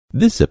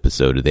This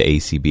episode of the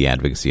ACB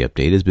Advocacy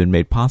Update has been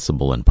made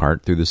possible in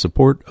part through the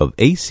support of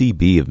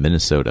ACB of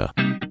Minnesota.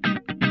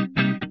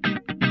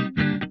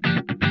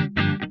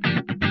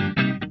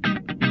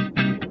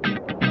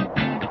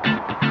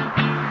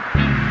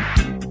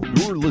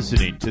 You're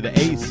listening to the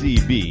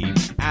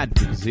ACB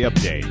Advocacy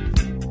Update.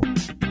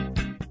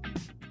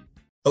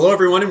 Hello,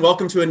 everyone, and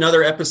welcome to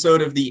another episode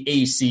of the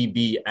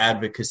ACB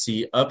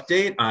Advocacy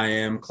Update. I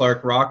am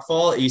Clark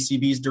Rockfall,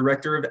 ACB's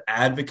Director of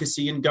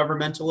Advocacy and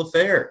Governmental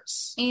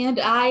Affairs. And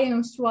I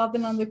am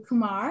Swabananda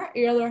Kumar,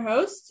 your other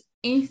host,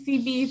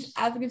 ACB's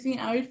Advocacy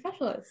and Outreach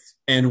Specialist.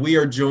 And we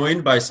are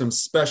joined by some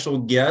special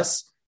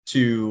guests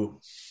to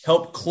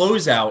help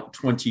close out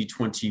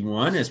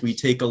 2021 as we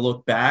take a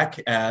look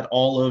back at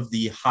all of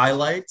the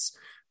highlights,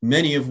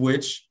 many of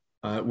which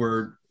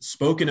were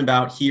spoken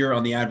about here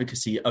on the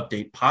Advocacy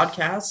Update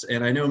podcast.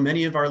 And I know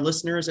many of our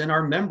listeners and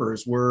our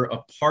members were a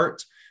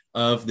part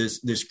of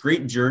this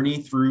great journey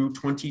through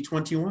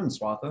 2021,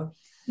 Swatha.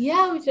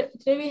 Yeah,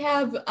 today we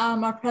have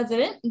our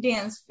president,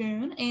 Dan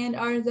Spoon, and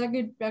our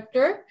executive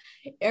director,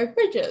 Eric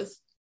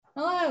Bridges.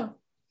 Hello.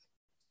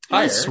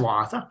 Hi,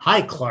 Swatha.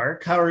 Hi,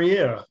 Clark. How are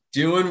you?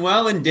 Doing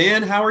well. And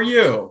Dan, how are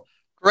you?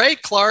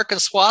 Great, Clark and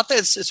Swatha.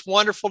 It's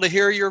wonderful to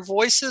hear your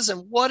voices,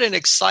 and what an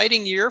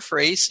exciting year for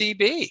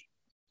ACB.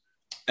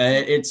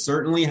 It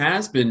certainly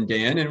has been,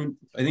 Dan, and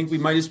I think we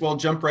might as well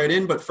jump right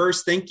in. But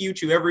first, thank you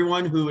to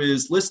everyone who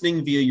is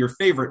listening via your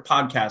favorite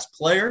podcast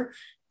player.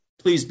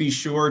 Please be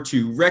sure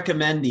to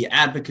recommend the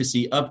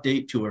Advocacy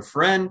Update to a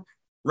friend,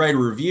 write a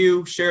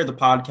review, share the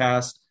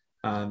podcast.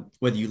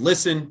 Whether you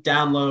listen,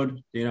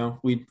 download,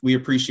 we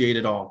appreciate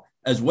it all,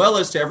 as well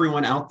as to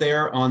everyone out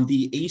there on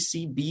the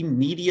ACB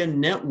Media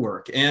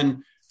Network.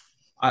 And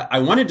I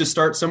wanted to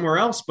start somewhere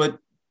else, but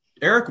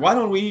Eric, why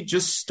don't we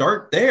just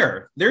start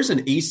there? There's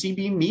an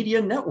ACB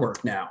Media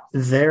Network now.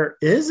 There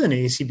is an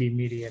ACB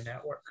Media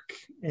Network,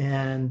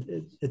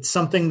 and it's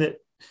something that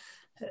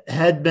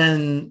had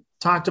been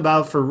talked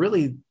about for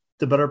really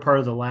the better part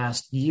of the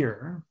last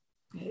year.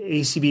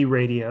 ACB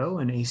Radio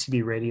and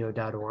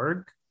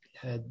acbradio.org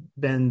had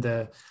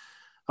been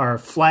our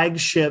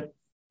flagship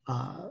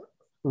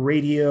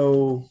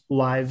radio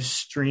live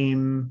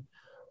stream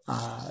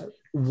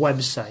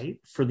website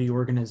for the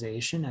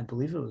organization. I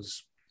believe it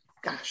was,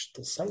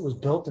 the site was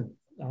built in,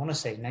 I want to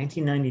say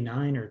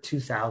 1999 or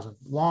 2000,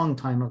 long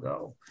time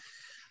ago.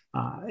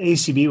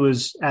 ACB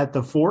was at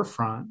the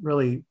forefront,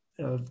 really,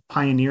 of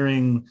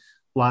pioneering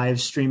live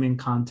streaming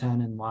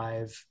content and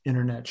live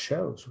internet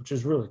shows, which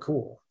is really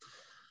cool.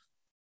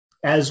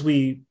 As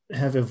we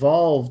have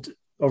evolved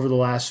over the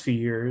last few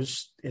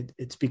years,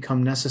 it's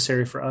become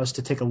necessary for us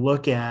to take a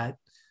look at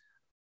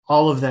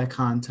all of that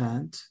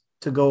content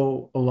to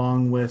go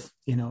along with,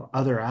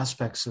 other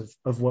aspects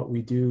of what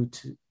we do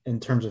in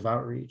terms of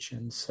outreach.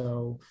 And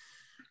so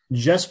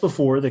just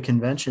before the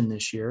convention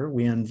this year,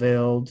 we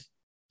unveiled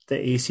the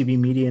ACB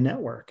Media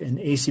Network and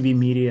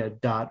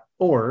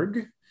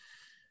acbmedia.org,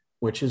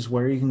 which is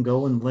where you can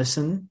go and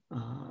listen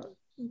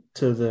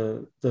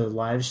to the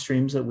live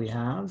streams that we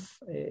have.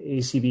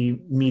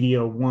 ACB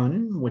Media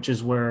One, which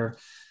is where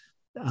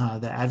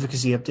the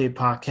Advocacy Update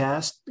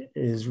podcast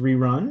is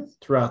rerun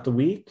throughout the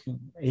week.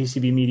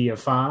 ACB Media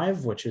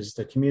 5, which is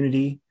the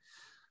community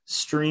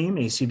stream.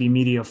 ACB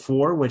Media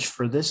 4, which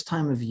for this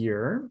time of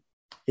year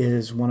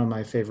is one of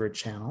my favorite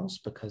channels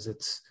because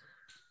it's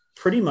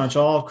pretty much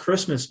all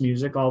Christmas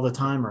music all the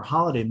time or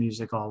holiday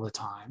music all the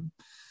time,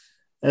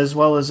 as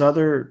well as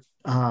other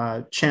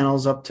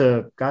channels up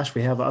to,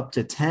 we have up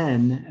to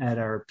 10 at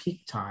our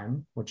peak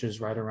time, which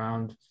is right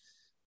around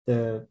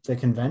the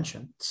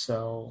convention.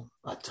 So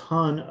a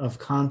ton of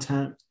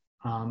content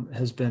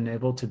has been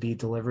able to be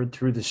delivered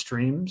through the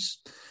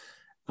streams,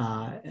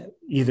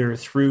 either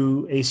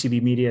through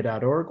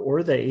acbmedia.org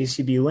or the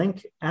ACB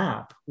Link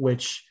app,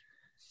 which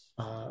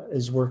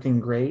is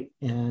working great,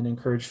 and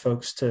encourage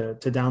folks to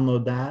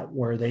download that,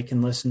 where they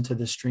can listen to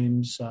the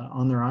streams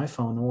on their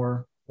iPhone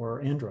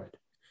or Android.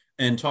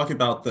 And talk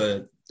about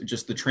the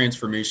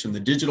transformation,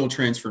 the digital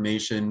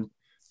transformation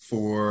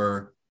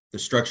for the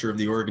structure of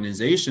the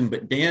organization.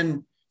 But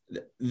Dan,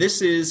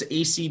 this is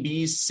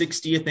ACB's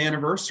 60th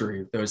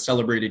anniversary that was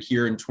celebrated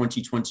here in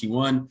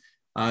 2021.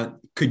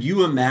 Could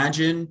you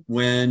imagine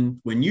when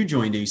you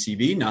joined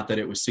ACB, not that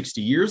it was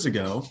 60 years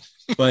ago,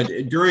 but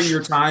during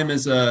your time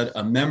as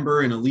a member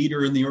and a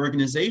leader in the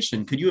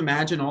organization, could you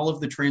imagine all of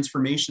the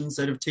transformations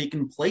that have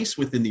taken place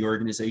within the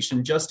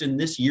organization just in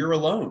this year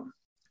alone?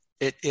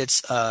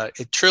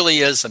 It truly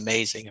is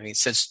amazing. I mean,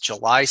 since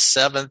July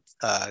 7th,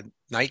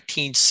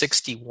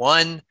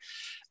 1961,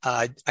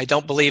 I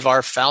don't believe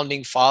our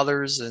founding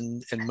fathers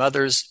and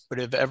mothers would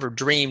have ever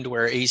dreamed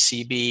where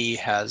ACB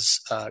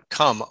has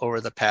come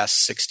over the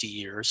past 60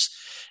 years.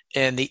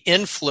 And the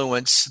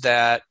influence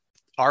that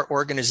our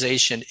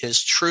organization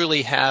is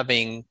truly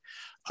having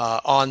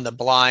on the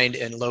blind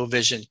and low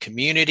vision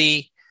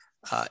community,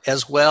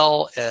 as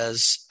well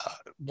as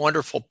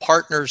wonderful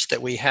partners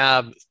that we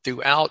have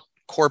throughout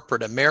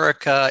corporate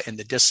America and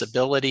the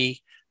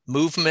disability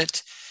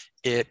movement,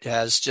 it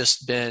has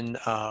just been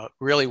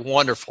really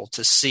wonderful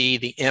to see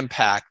the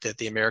impact that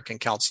the American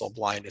Council of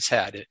Blind has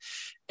had.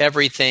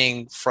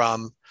 Everything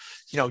from,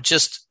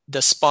 just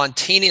the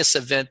spontaneous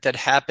event that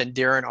happened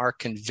during our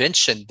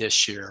convention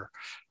this year,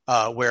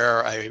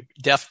 where a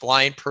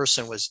deaf-blind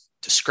person was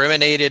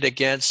discriminated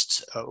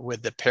against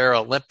with the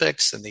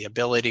Paralympics, and the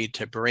ability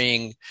to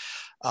bring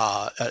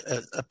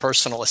a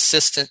personal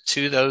assistant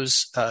to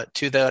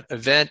that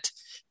event,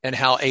 and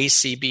how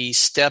ACB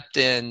stepped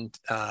in,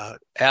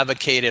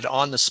 advocated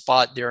on the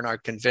spot during our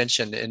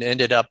convention, and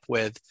ended up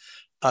with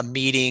a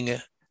meeting,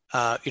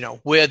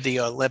 with the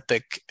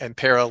Olympic and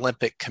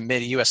Paralympic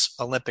Committee, U.S.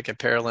 Olympic and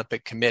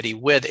Paralympic Committee,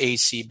 with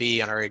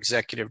ACB and our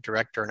executive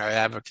director and our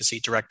advocacy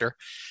director,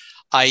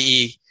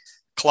 i.e.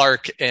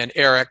 Clark and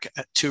Eric,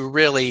 to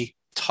really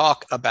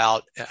talk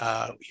about,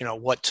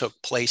 what took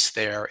place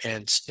there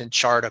and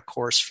chart a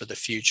course for the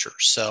future.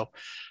 So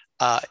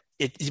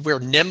we're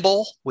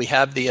nimble. We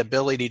have the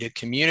ability to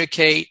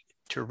communicate,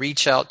 to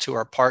reach out to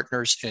our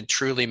partners, and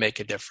truly make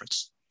a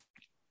difference.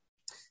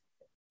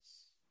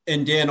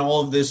 And Dan,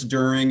 all of this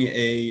during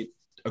a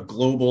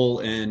global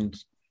and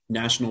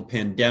national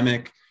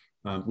pandemic.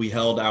 We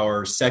held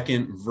our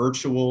second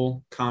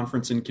virtual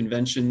conference and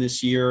convention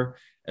this year,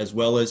 as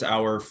well as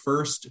our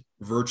first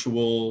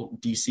virtual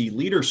DC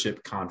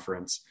Leadership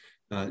Conference.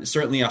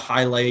 Certainly a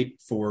highlight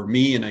for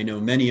me, and I know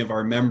many of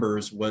our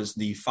members, was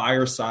the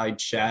fireside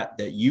chat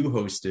that you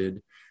hosted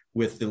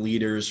with the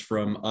leaders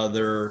from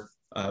other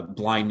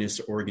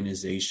blindness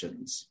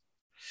organizations.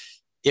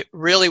 It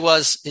really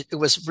was. It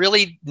was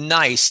really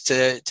nice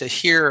to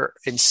hear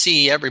and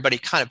see everybody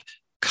kind of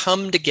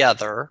come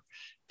together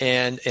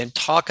and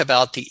talk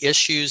about the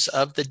issues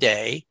of the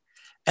day,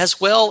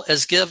 as well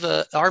as give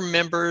our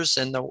members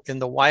and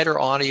the wider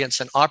audience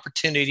an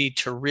opportunity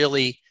to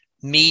really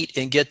meet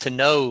and get to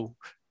know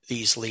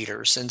these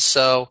leaders. And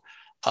so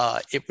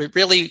it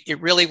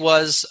really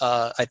was,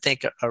 I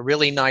think, a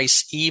really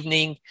nice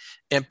evening,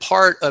 and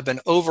part of an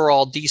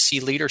overall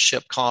DC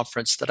Leadership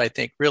Conference that I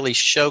think really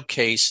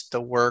showcased the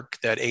work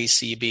that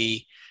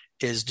ACB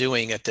is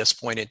doing at this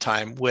point in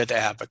time with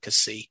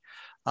advocacy.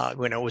 It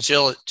was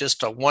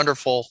just a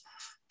wonderful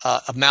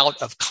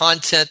amount of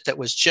content that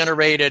was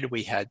generated.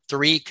 We had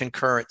 3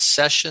 concurrent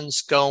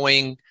sessions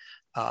going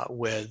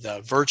with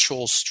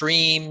virtual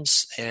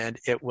streams, and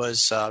it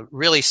was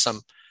really some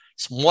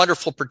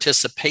wonderful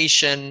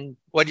participation.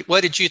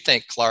 What did you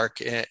think, Clark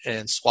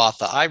and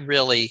Swatha? I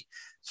really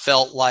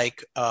felt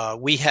like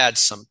we had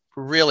some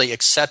really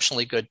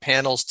exceptionally good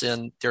panels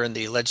during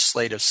the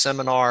legislative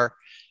seminar,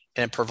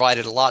 and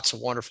provided lots of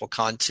wonderful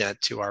content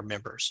to our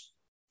members.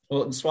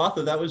 Well,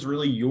 Swatha, that was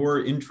really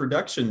your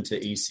introduction to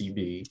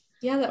ACB.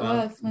 Yeah, that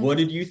was. What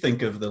did you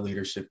think of the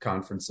leadership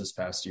conference this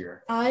past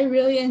year? I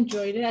really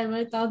enjoyed it. I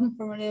really thought it was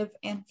informative,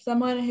 and for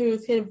someone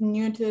who's kind of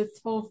new to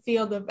this whole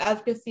field of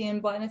advocacy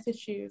and blindness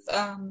issues,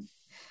 I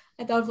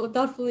thought it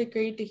was really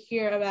great to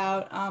hear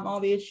about all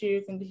the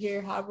issues, and to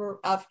hear how we're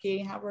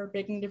advocating, how we're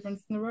making a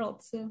difference in the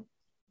world. So.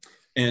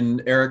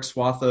 And Eric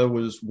Swatha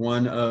was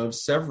one of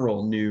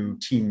several new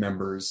team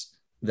members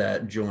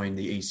that joined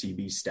the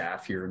ACB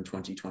staff here in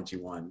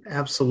 2021.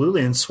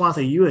 Absolutely. And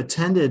Swatha, you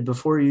attended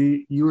before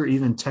you were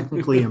even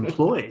technically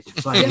employed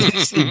by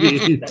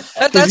ACB.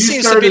 That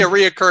seems to be a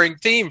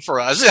reoccurring theme for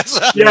us.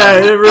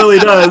 Yeah, it really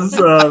does.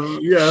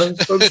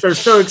 Folks are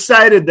so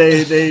excited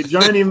they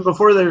join even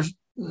before they're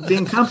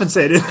being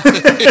compensated.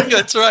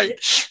 That's right.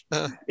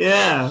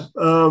 Yeah.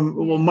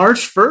 Well,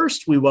 March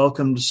 1st, we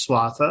welcomed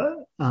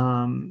Swatha,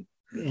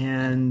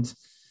 and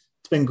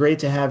it's been great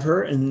to have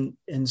her. And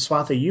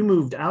Swatha, you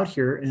moved out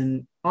here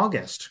in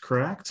August,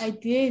 correct? I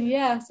did,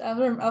 yes. I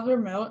was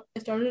remote. I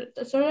started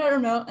at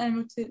remote,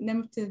 and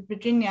moved to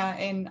Virginia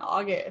in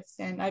August,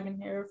 and I've been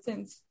here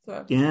since.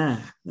 So.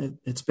 Yeah,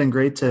 it's been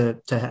great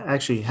to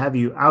actually have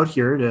you out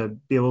here, to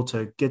be able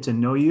to get to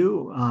know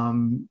you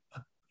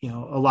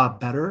a lot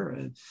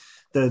better.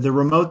 The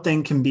remote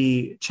thing can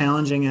be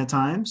challenging at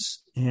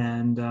times,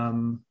 and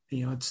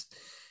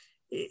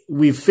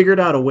we've figured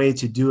out a way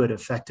to do it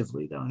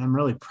effectively, though, and I'm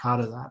really proud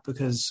of that,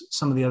 because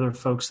some of the other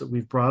folks that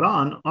we've brought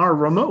on are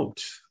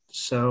remote.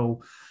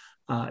 So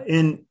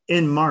in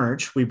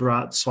March, we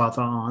brought Swatha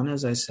on,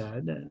 as I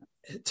said,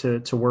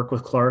 to work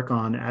with Clark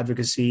on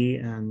advocacy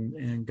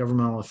and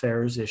governmental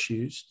affairs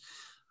issues.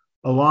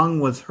 Along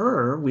with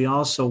her, we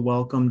also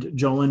welcomed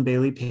Jolyn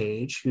Bailey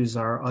Page, who's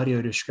our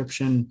audio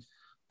description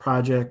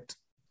project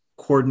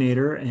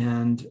coordinator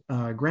and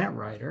grant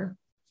writer.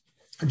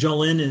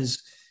 Jolyn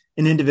is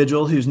an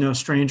individual who's no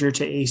stranger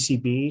to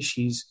ACB.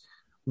 She's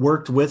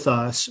worked with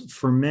us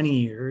for many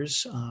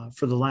years,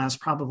 for the last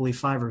probably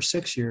 5 or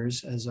 6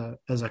 years as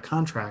a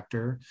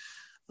contractor,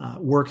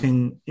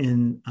 working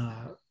in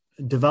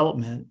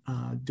development,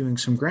 doing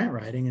some grant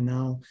writing, and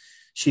now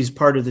she's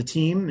part of the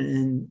team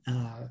in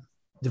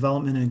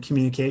development and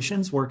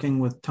communications, working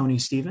with Tony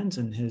Stevens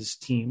and his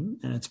team.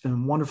 And it's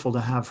been wonderful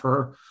to have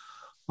her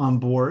on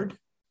board.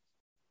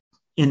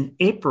 In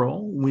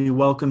April, we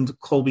welcomed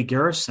Colby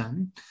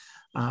Garrison,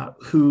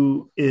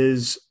 who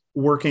is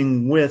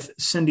working with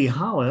Cindy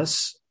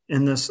Hollis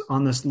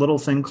on this little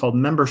thing called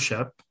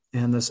membership,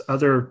 and this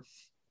other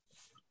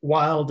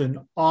wild and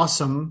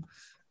awesome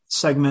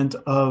segment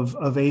of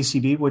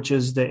ACB, which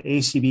is the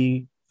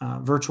ACB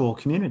virtual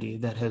community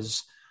that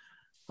has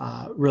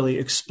really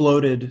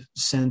exploded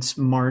since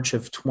March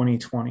of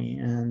 2020.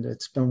 And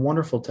it's been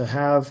wonderful to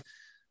have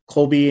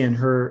Colby and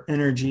her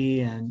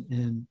energy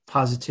and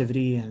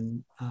positivity.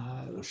 And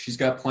she's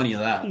got plenty of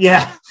that.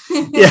 Yeah.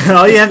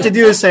 All you have to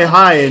do is say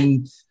hi,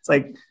 and it's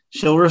like,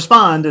 she'll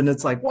respond. And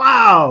it's like,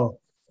 wow,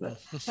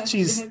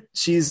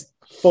 she's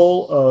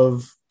full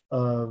of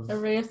a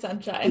ray of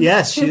sunshine.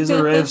 Yes, she is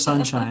a ray of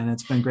sunshine.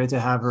 It's been great to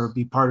have her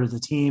be part of the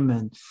team.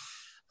 And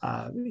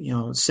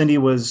Cindy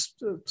was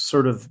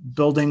sort of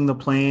building the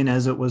plane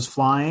as it was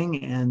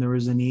flying, and there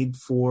was a need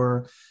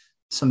for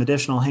some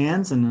additional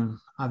hands and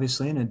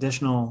obviously an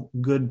additional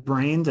good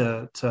brain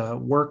to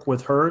work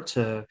with her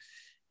to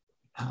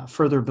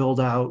further build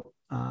out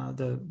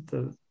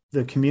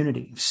the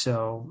community.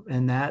 So,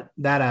 and that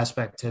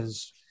aspect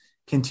has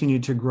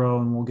continued to grow,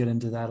 and we'll get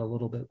into that a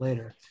little bit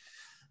later.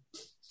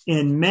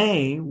 In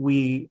May,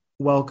 we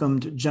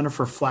welcomed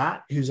Jennifer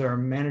Flatt, who's our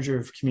manager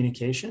of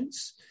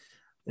communications.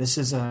 This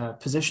is a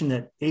position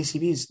that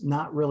ACB's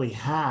not really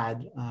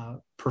had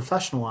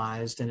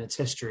professionalized in its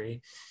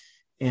history.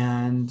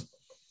 And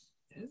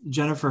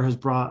Jennifer has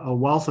brought a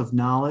wealth of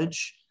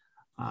knowledge,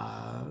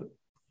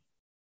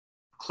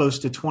 close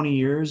to 20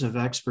 years of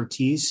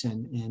expertise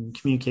in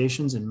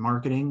communications and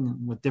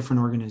marketing with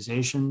different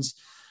organizations.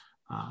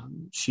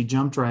 She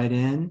jumped right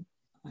in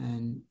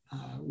and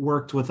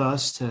worked with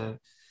us to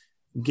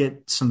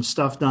get some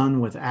stuff done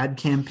with ad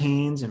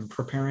campaigns and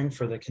preparing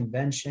for the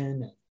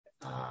convention,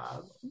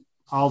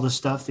 all the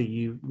stuff that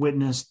you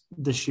witnessed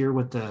this year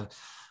with the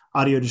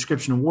Audio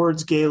Description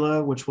Awards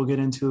Gala, which we'll get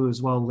into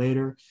as well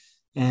later,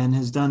 and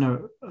has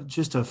done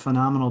just a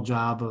phenomenal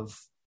job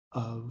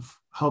of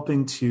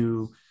helping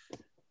to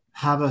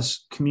have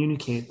us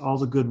communicate all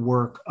the good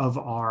work of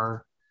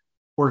our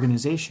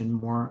organization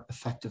more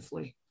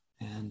effectively.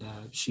 And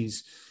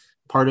she's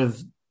part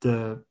of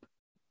the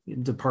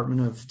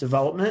Department of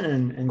Development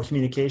and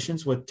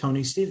Communications with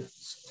Tony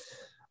Stevens.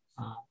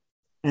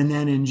 And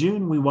then in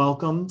June, we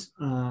welcomed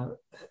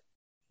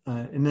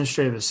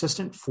administrative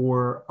assistant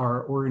for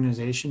our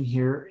organization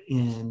here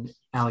in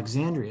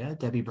Alexandria,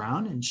 Debbie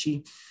Brown, and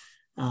she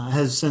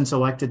has since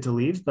elected to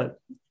leave, but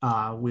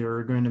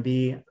we're going to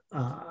be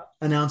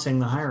announcing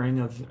the hiring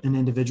of an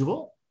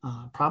individual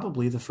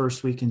probably the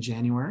first week in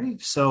January.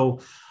 So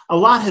a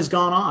lot has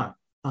gone on,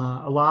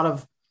 a lot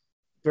of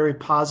very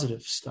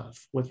positive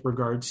stuff with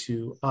regard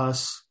to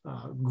us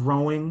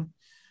growing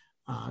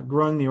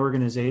the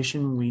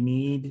organization. We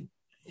need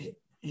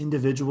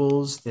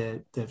individuals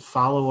that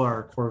follow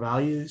our core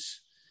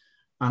values: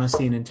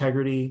 honesty and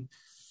integrity,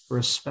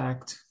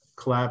 respect,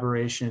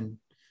 collaboration,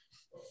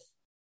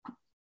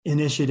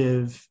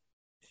 initiative,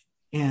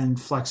 and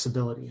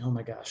flexibility. Oh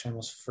my gosh, I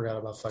almost forgot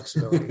about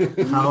flexibility.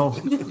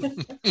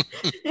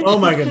 Oh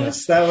my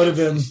goodness, that would have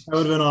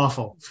been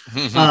awful.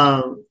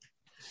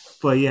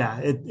 But yeah,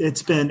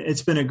 it's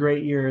been a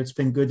great year. It's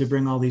been good to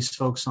bring all these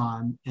folks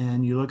on,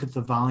 and you look at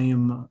the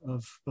volume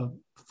of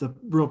the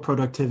real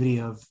productivity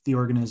of the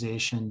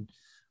organization,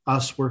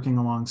 us working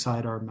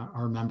alongside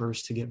our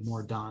members to get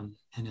more done,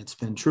 and it's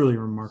been truly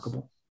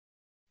remarkable.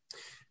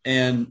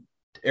 And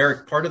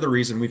Eric, part of the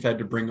reason we've had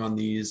to bring on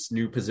these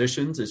new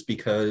positions is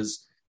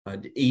because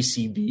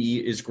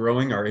ACB is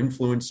growing, our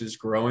influence is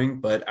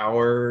growing, but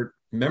our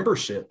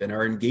membership and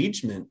our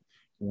engagement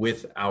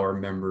with our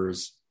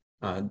members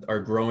are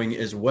growing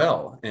as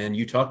well. And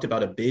you talked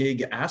about a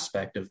big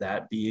aspect of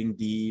that being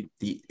the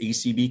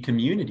ACB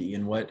community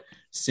and what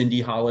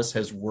Cindy Hollis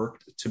has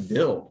worked to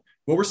build.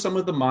 What were some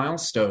of the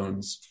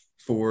milestones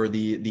for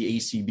the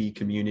ACB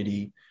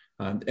community?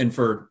 And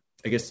for,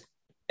 I guess,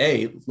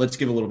 let's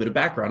give a little bit of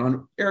background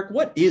on, Eric,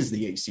 what is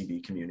the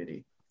ACB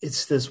community?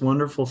 It's this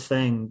wonderful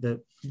thing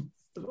that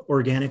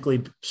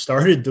organically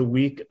started the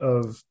week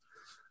of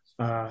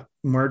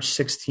March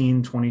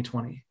 16,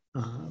 2020,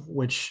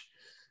 which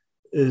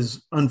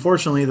is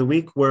unfortunately the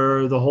week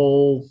where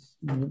the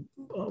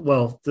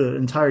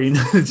entire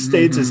United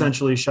States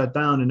essentially shut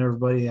down and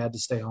everybody had to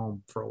stay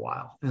home for a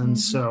while. And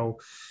so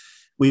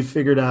we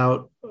figured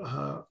out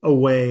a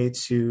way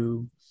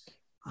to,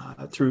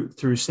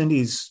 through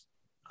Cindy's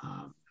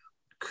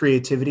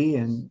creativity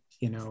and,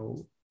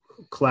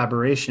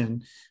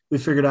 collaboration, we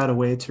figured out a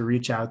way to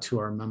reach out to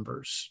our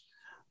members.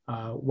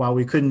 While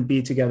we couldn't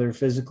be together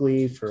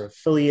physically for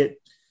affiliate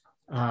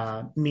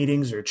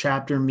meetings or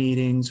chapter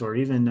meetings, or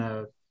even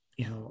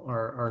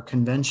our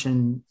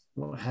convention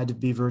had to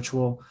be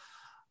virtual,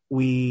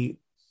 we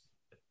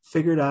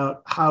figured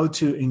out how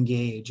to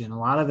engage, and a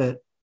lot of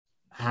it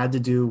had to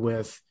do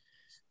with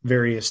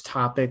various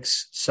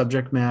topics,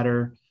 subject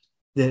matter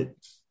that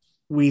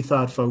we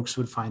thought folks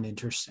would find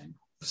interesting.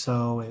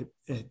 So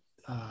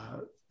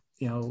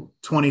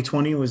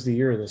 2020 was the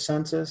year of the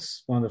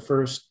census. One of the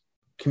first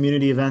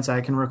community events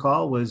I can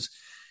recall was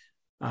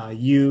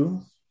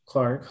you,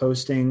 Clark,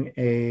 hosting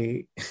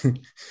a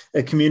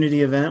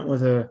community event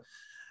with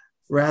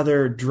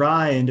rather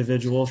dry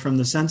individual from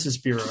the Census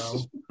Bureau.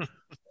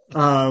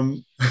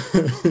 But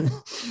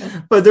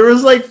there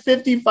was like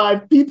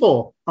 55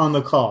 people on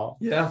the call.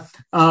 Yeah.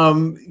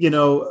 We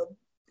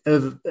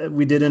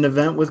did an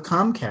event with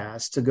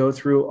Comcast to go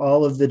through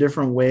all of the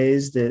different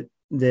ways that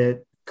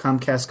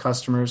Comcast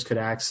customers could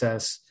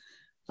access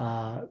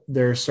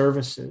their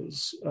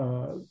services,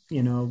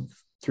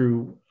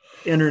 through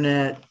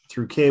internet,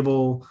 through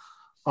cable,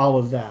 all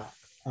of that.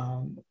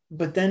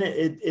 But then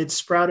it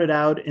sprouted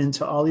out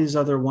into all these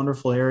other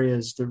wonderful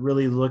areas that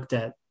really looked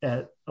at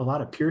a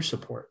lot of peer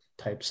support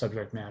type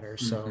subject matter.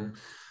 So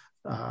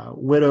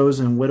widows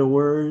and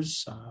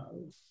widowers,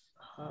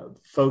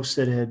 folks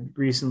that had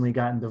recently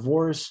gotten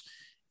divorced,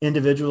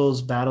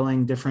 individuals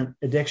battling different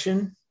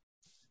addiction.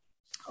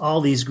 All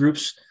these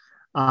groups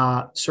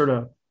sort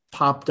of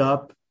popped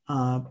up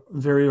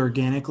very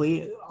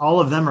organically. All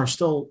of them are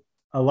still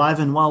alive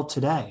and well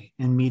today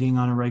and meeting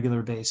on a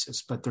regular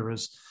basis. But there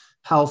was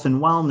health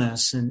and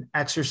wellness and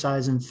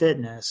exercise and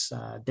fitness.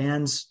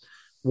 Dan's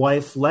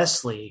wife,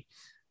 Leslie,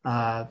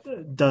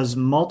 does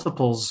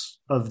multiples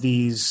of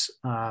these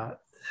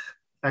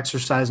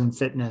exercise and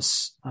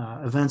fitness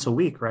events a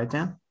week, right,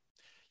 Dan?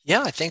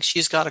 Yeah, I think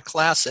she's got a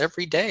class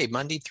every day,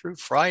 Monday through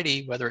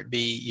Friday, whether it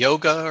be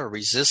yoga or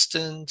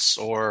resistance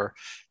or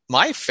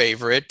my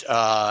favorite,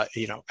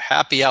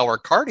 happy hour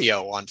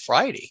cardio on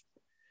Friday.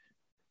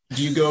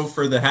 Do you go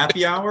for the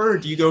happy hour or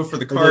do you go for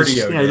the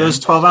cardio? Those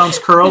 12-ounce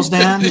curls,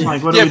 Dan?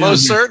 Like, what are we doing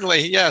most here?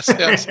 Certainly. Yes.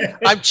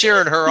 I'm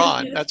cheering her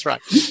on. That's right.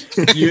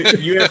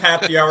 You have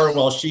happy hour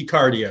while she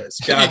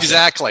cardios. Gotcha.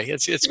 Exactly.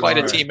 It's quite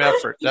a team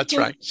effort. That's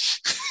right.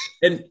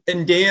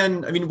 And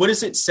Dan, I mean, what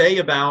does it say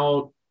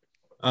about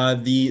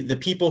the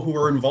people who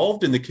are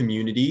involved in the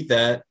community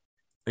that,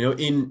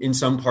 in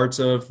some parts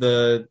of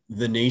the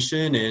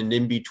nation and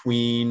in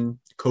between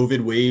COVID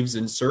waves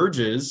and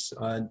surges,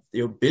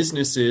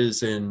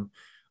 businesses and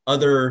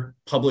other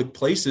public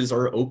places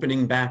are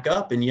opening back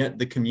up, and yet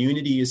the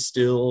community is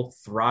still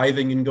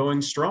thriving and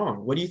going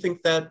strong? What do you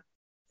think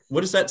what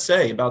does that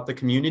say about the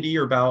community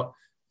or about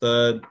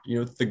the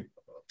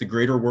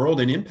greater world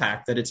and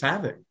impact that it's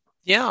having?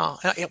 Yeah.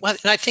 And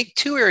I think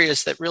two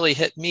areas that really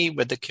hit me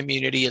with the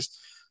community is,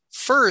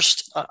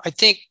 first, I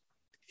think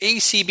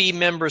ACB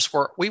members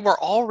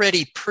were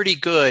already pretty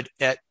good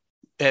at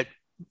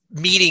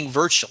meeting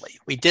virtually.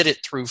 We did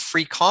it through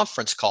free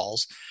conference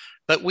calls,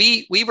 but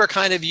we were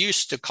kind of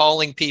used to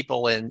calling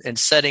people and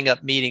setting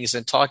up meetings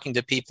and talking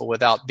to people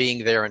without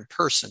being there in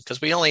person,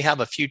 because we only have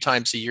a few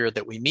times a year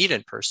that we meet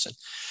in person.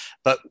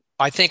 But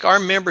I think our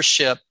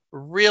membership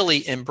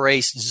really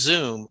embraced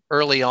Zoom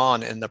early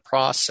on in the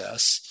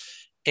process.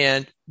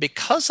 And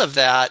because of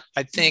that,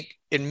 I think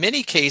in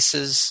many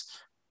cases,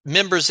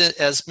 members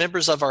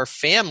of our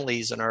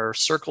families and our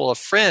circle of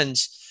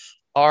friends,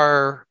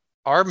 our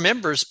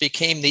members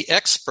became the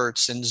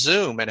experts in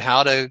Zoom and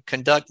how to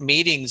conduct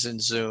meetings in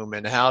Zoom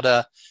and how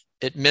to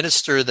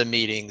administer the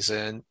meetings.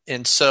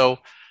 And so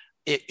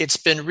it's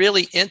been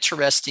really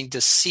interesting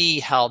to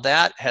see how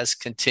that has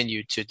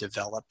continued to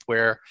develop,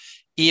 where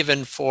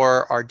even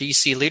for our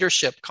DC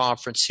Leadership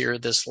Conference here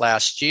this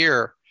last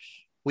year,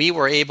 we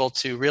were able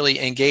to really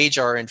engage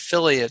our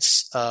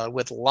affiliates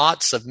with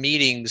lots of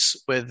meetings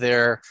with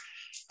their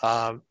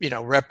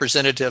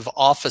representative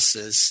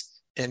offices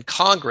in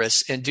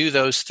Congress and do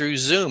those through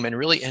Zoom and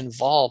really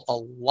involve a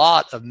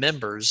lot of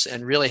members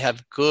and really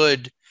have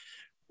good,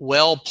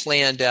 well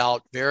planned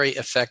out, very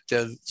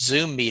effective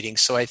Zoom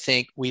meetings. So I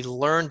think we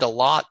learned a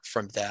lot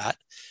from that.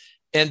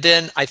 And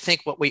then I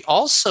think what we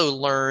also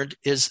learned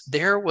is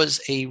there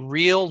was a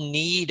real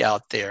need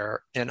out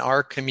there in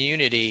our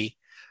community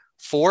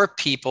for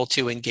people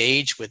to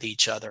engage with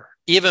each other,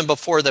 even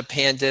before the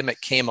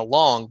pandemic came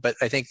along. But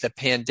I think the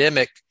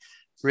pandemic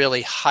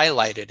really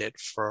highlighted it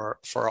for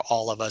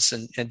all of us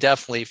and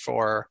definitely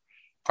for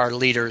our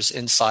leaders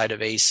inside of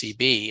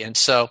ACB. And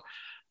so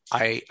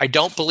I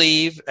don't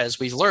believe, as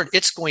we've learned,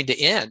 it's going to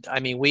end. I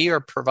mean, we are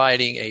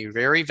providing a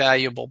very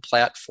valuable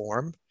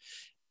platform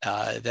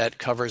that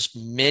covers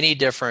many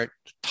different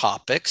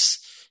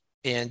topics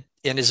and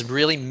is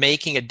really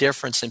making a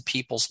difference in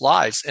people's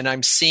lives. And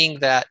I'm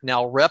seeing that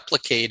now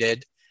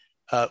replicated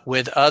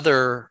with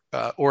other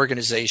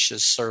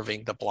organizations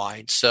serving the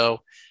blind.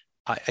 So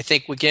I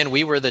think, again,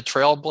 we were the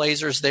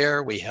trailblazers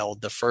there. We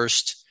held the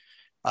first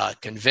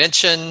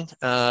convention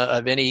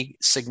of any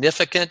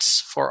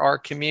significance for our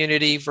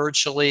community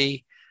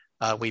virtually.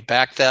 We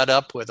backed that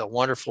up with a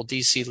wonderful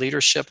DC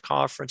Leadership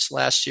Conference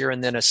last year,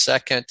 and then a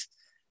second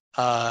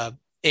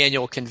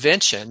annual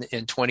convention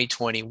in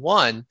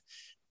 2021.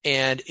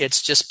 And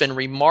it's just been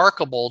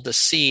remarkable to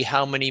see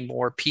how many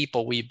more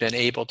people we've been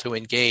able to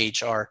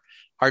engage. Our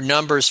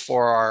numbers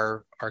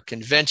for our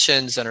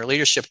conventions and our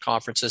leadership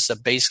conferences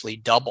have basically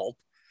doubled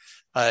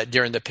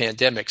during the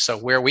pandemic. So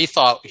where we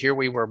thought here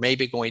we were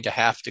maybe going to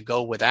have to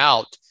go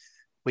without,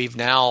 we've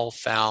now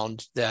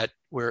found that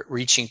we're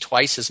reaching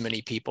twice as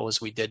many people as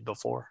we did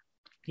before.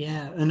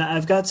 Yeah, and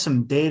I've got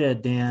some data,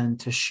 Dan,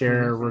 to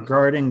share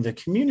regarding the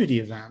community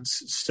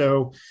events.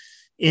 So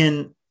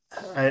in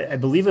I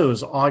believe it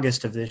was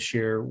August of this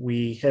year,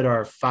 we hit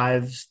our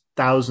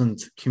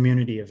 5,000th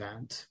community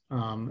event.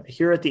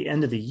 Here at the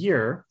end of the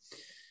year,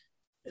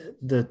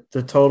 the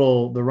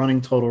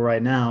running total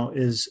right now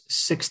is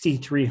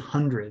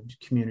 6,300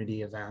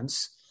 community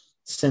events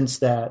since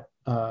that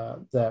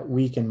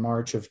week in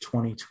March of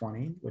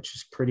 2020, which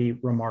is pretty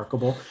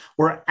remarkable.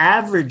 We're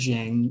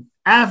averaging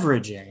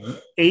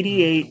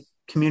 88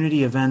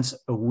 community events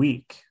a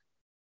week.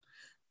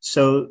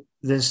 So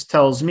this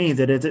tells me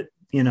that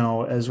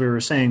as we were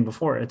saying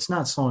before, it's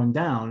not slowing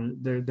down.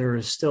 There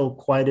is still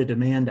quite a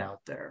demand out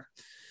there.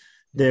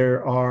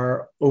 There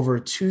are over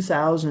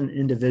 2,000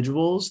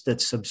 individuals that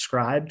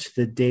subscribe to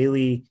the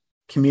daily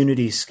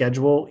community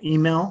schedule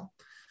email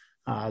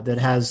that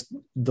has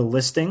the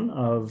listing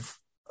of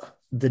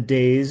the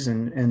days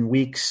and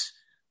weeks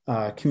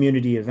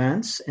community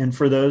events. And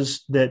for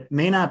those that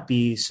may not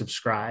be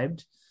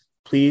subscribed,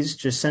 please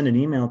just send an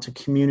email to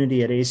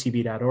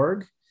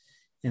community@acb.org.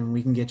 And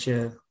we'll get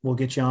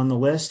you on the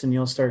list, and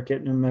you'll start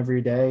getting them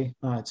every day.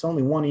 It's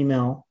only one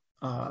email,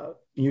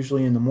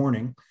 usually in the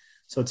morning.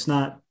 So it's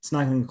not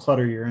going to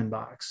clutter your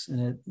inbox,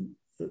 and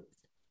it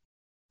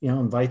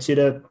invites you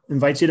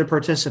to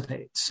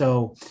participate.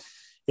 So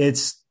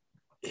it's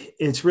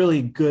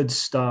really good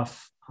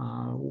stuff.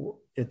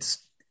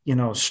 It's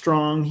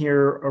strong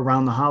here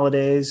around the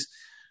holidays.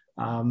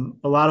 A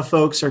lot of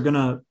folks are going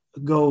to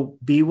go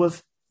be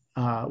with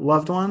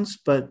loved ones,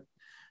 but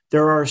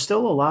there are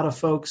still a lot of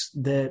folks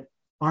that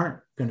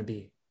aren't going to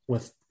be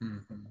with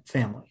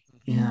family.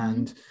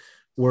 And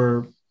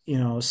we're,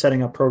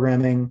 setting up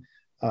programming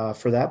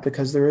for that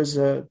because there's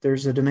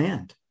a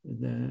demand,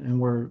 and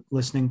we're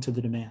listening to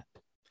the demand.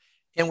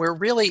 And we're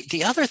really,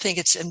 the other thing,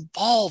 it's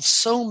involved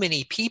so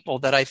many people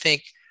that I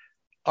think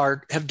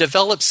have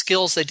developed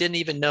skills they didn't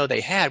even know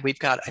they had. We've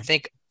got, I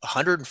think,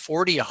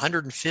 140,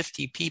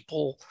 150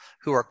 people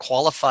who are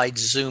qualified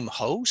Zoom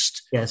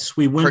hosts. Yes,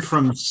 we went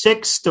from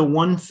 6 to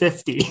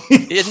 150.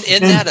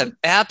 Isn't that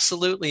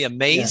absolutely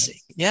amazing?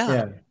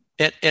 Yeah.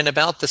 And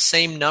about the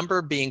same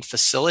number being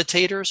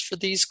facilitators for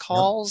these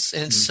calls.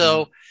 Yep. And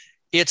so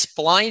it's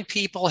blind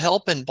people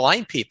helping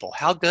blind people.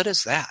 How good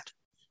is that?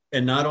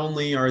 And not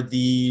only are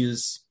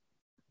these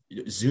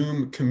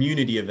Zoom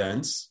community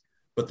events,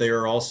 but they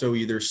are also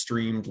either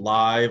streamed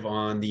live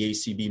on the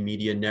ACB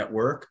Media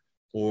Network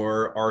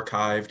or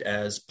archived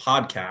as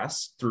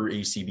podcasts through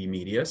ACB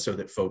Media so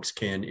that folks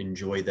can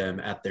enjoy them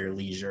at their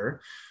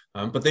leisure.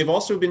 But they've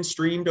also been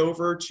streamed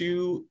over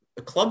to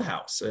a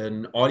Clubhouse,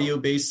 an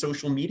audio-based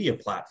social media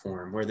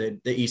platform where the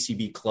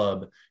ACB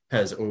Club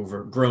has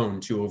grown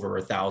to over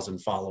 1,000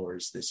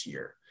 followers this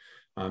year.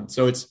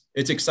 So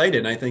it's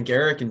exciting. I think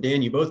Eric and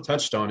Dan, you both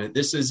touched on it.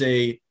 This is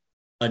a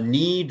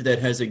need that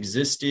has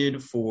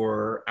existed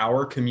for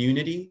our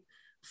community,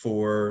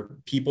 for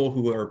people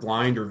who are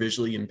blind or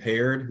visually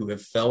impaired, who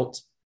have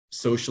felt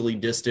socially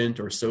distant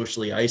or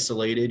socially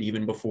isolated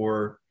even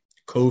before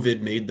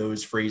COVID made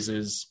those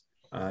phrases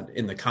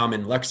in the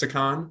common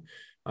lexicon.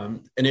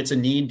 And it's a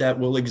need that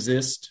will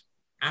exist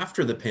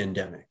after the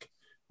pandemic,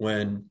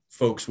 when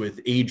folks with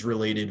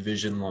age-related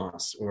vision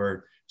loss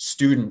or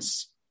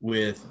students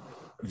with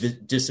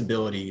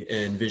disability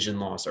and vision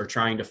loss are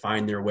trying to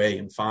find their way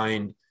and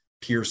find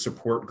peer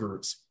support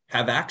groups,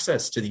 have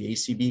access to the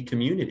ACB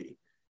community.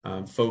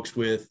 Folks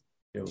with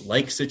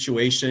like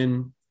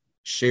situation,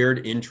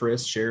 shared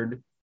interests,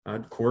 shared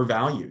core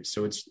values.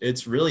 So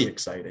it's really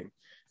exciting.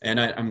 And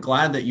I'm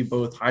glad that you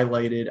both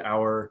highlighted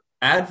our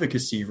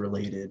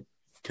advocacy-related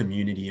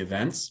community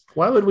events.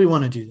 Why would we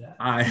want to do that?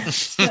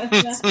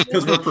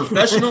 Because we're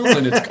professionals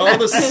and it's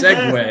called a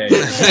segue.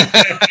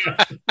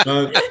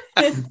 But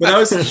that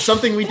was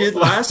something we did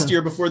last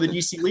year before the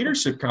DC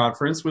Leadership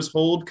Conference, was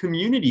hold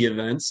community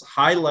events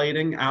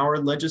highlighting our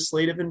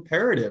legislative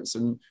imperatives.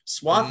 And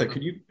Swatha,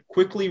 could you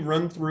quickly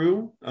run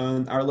through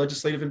our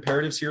legislative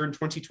imperatives here in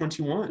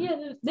 2021?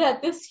 Yeah,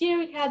 this year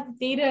we had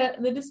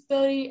the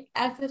Disability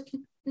Access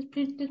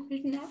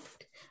Distribution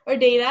Act, or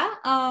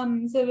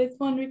DATA. So this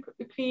one we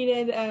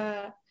create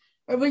a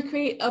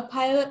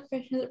pilot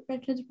friendship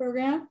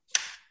program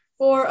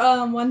for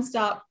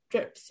one-stop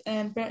trips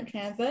and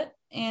transit,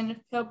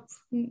 and help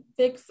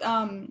fix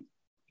the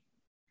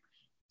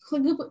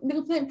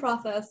complaint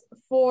process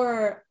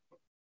for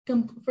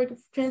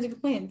transit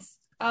complaints.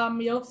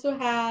 We also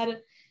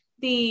had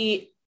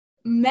the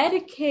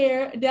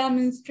Medicare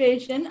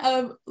demonstration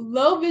of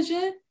Low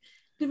Vision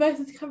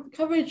Devices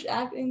Coverage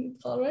Act in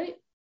Colorado.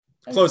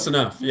 Close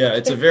enough. Yeah,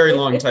 it's a very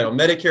long title.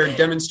 Medicare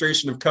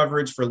Demonstration of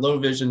Coverage for Low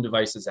Vision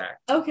Devices Act.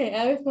 Okay,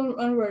 I have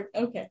one word.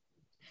 Okay.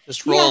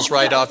 Just rolls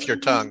right off your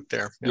tongue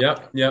there.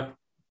 Yep. Yeah,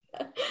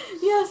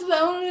 so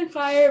that one would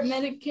require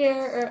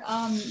Medicare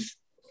or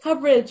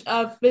coverage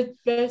of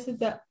devices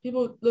that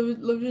people with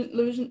low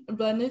vision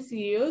blindness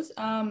use.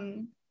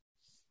 And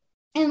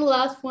the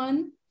last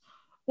one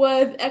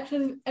was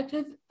Exercise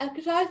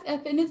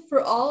and Fitness for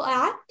All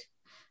Act.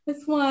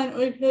 This one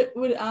would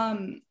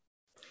kind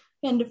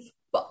of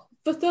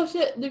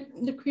facilitate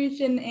the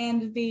creation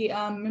and the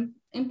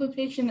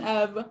implementation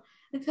of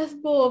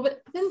accessible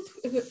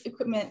fitness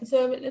equipment.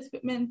 So fitness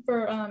equipment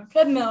for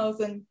treadmills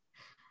and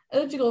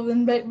ellipticals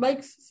and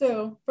bikes.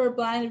 So for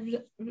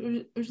blind,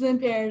 vision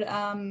impaired,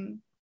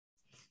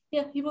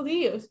 people to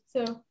use.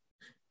 So.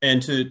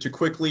 And to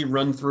quickly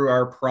run through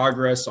our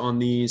progress on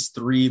these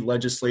 3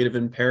 legislative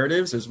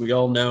imperatives, as we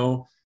all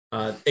know,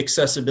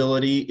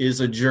 accessibility is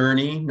a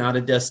journey, not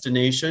a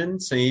destination.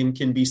 Same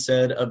can be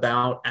said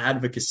about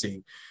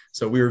advocacy.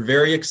 So we were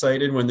very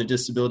excited when the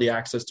Disability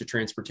Access to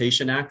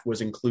Transportation Act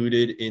was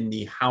included in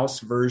the House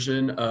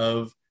version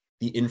of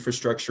the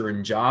Infrastructure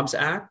and Jobs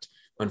Act.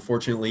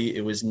 Unfortunately,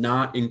 it was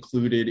not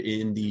included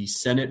in the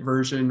Senate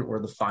version or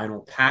the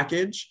final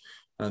package.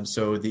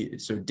 So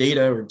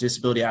DATA, or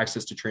Disability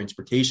Access to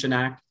Transportation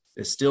Act,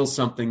 is still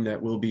something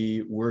that we'll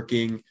be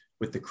working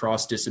with the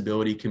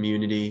cross-disability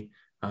community,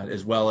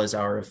 as well as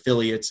our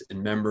affiliates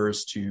and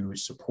members to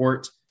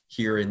support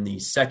here in the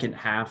second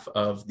half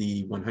of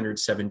the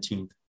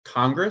 117th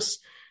Congress.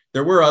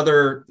 There were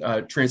other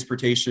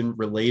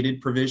transportation-related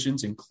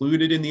provisions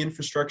included in the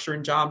Infrastructure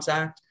and Jobs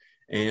Act,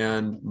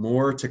 and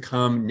more to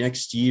come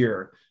next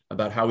year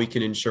about how we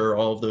can ensure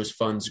all of those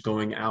funds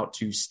going out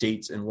to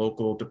states and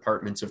local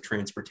departments of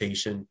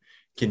transportation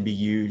can be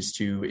used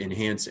to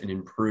enhance and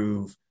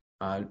improve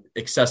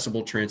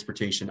accessible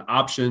transportation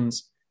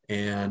options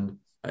and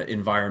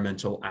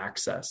environmental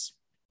access.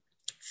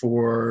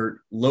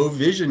 For low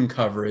vision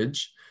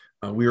coverage,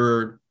 we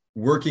were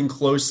working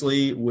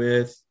closely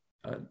with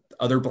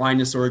other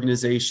blindness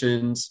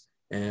organizations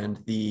and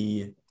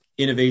the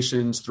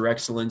Innovations Through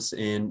Excellence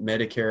in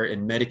Medicare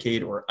and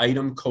Medicaid, or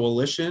ITEM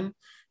Coalition,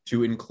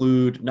 to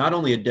include not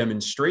only a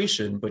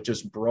demonstration, but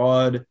just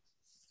broad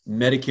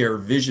Medicare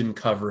vision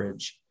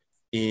coverage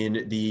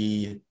in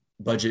the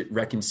budget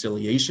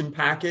reconciliation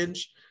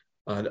package.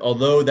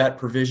 Although that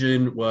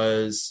provision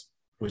was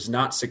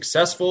not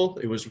successful,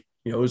 it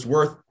was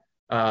worth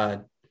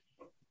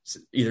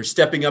either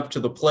stepping up to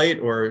the plate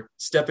or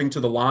stepping to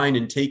the line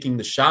and taking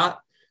the shot.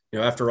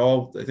 After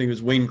all, I think it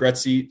was Wayne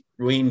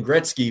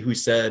Gretzky who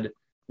said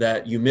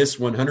that you miss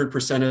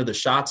 100% of the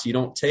shots you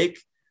don't take.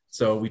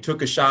 So we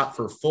took a shot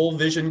for full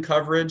vision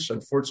coverage.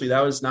 Unfortunately,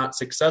 that was not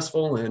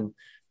successful. And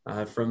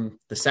from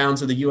the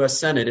sounds of the U.S.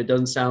 Senate, it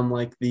doesn't sound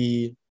like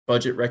the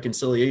budget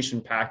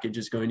reconciliation package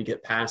is going to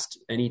get passed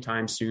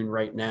anytime soon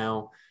right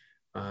now.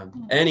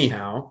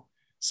 Anyhow,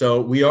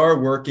 so we are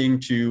working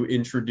to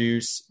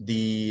introduce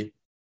the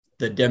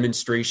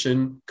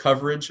Demonstration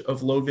Coverage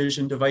of Low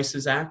Vision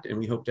Devices Act, and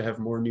we hope to have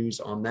more news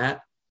on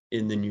that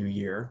in the new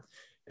year.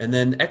 And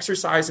then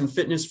Exercise and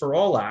Fitness for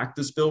All Act.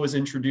 This bill was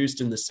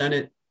introduced in the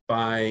Senate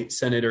by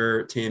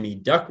Senator Tammy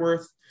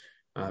Duckworth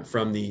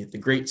from the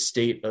great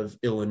state of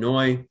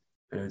Illinois.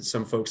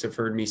 Some folks have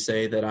heard me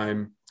say that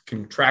I'm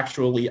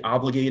contractually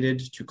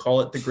obligated to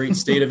call it the great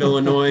state of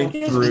Illinois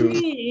through,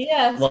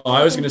 well,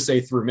 I was going to say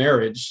through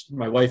marriage,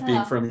 my wife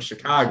being from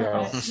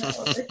Chicago,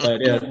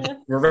 but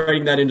we're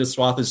writing that into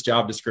Swatha's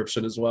job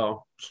description as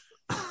well.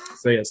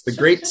 So yes, the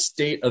great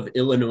state of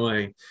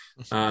Illinois.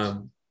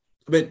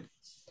 But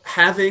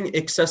having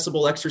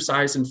accessible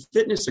exercise and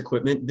fitness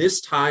equipment,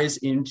 this ties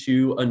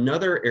into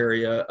another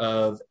area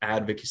of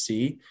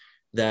advocacy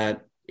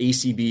that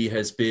ACB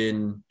has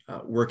been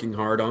working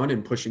hard on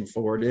and pushing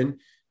forward in.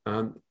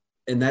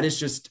 And that is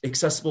just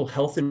accessible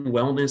health and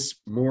wellness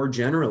more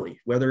generally,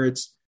 whether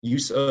it's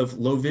use of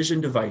low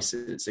vision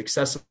devices,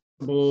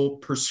 accessible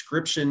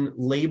prescription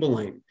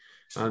labeling.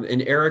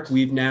 And Eric,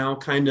 we've now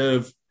kind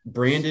of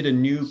branded a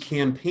new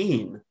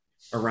campaign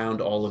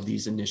around all of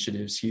these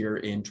initiatives here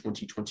in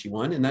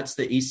 2021, and that's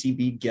the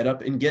ACB Get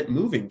Up and Get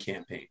Moving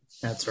campaign.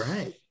 That's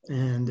right.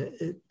 And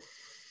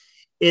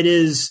it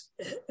is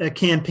a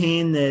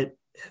campaign that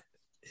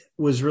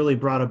was really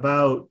brought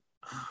about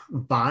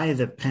by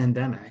the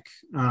pandemic.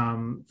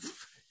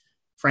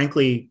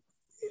 Frankly,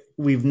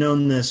 we've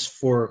known this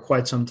for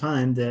quite some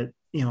time that,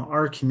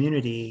 our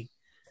community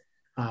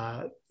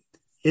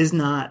is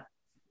not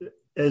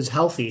as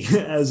healthy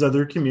as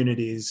other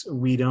communities.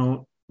 We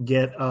don't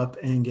get up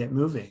and get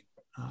moving,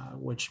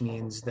 which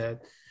means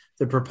that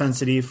the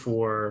propensity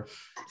for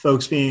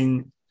folks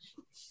being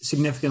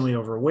significantly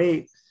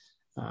overweight,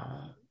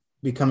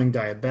 becoming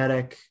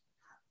diabetic,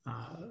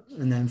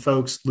 and then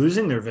folks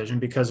losing their vision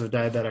because of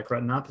diabetic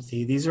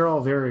retinopathy, these are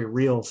all very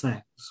real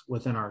things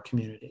within our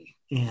community.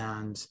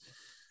 And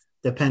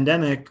the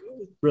pandemic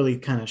really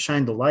kind of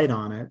shined a light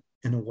on it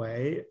in a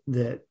way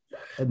that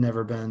had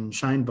never been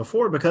shined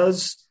before,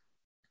 because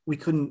we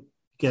couldn't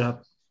get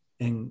up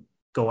and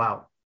go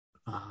out.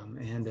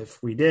 And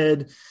if we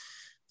did,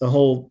 the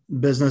whole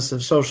business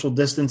of social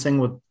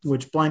distancing,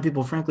 which blind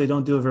people, frankly,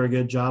 don't do a very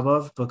good job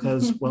of,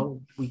 because,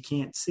 well, we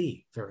can't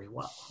see very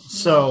well.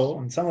 So,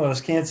 and some of us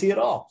can't see at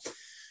all.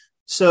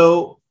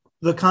 So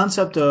the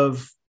concept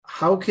of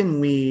how can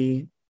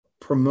we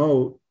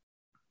promote,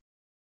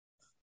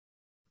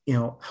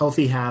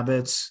 healthy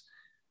habits,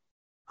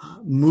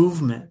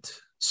 movement,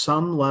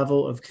 some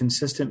level of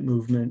consistent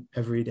movement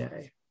every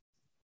day.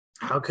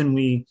 How can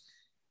we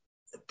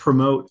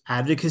promote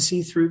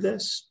advocacy through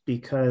this?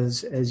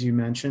 Because, as you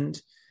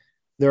mentioned,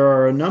 there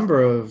are a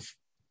number of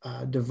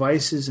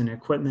devices and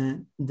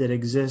equipment that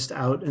exist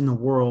out in the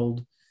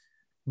world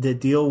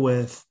that deal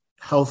with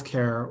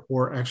healthcare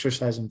or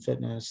exercise and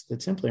fitness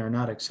that simply are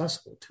not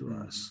accessible to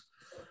us.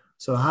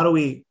 So how do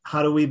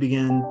we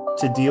begin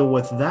to deal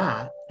with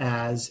that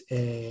as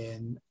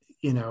an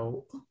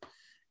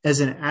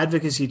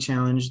advocacy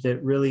challenge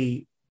that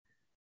really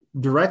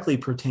directly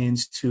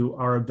pertains to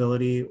our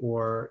ability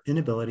or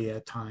inability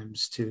at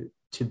times to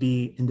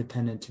be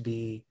independent, to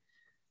be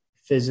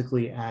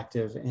physically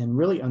active, and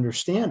really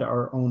understand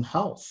our own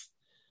health,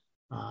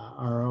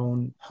 our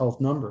own health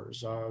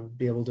numbers,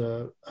 be able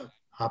to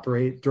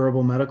operate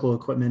durable medical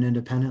equipment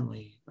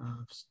independently,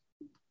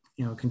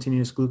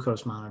 continuous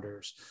glucose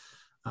monitors,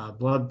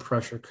 blood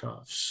pressure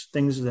cuffs,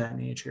 things of that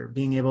nature,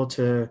 being able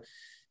to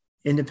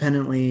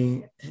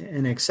independently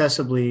and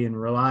accessibly and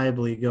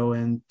reliably go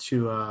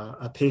into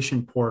a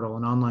patient portal,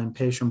 an online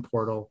patient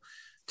portal,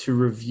 to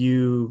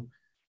review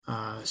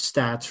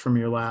stats from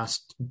your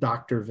last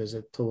doctor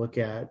visit, to look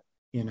at,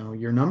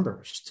 your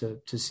numbers,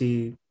 to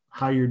see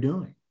how you're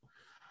doing.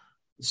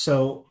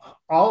 So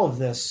all of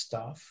this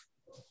stuff.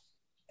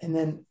 And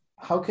then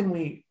how can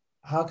we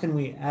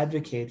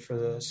advocate for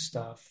this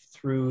stuff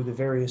through the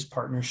various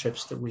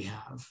partnerships that we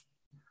have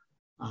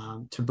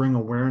to bring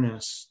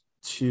awareness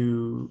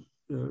to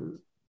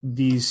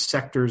these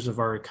sectors of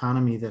our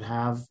economy that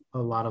have a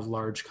lot of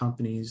large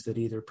companies that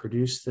either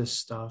produce this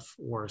stuff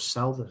or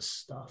sell this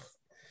stuff.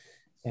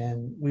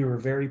 And we were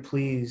very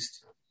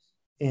pleased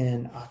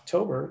in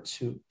October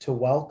to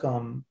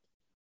welcome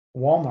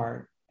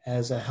Walmart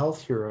as a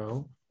health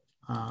hero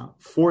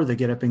for the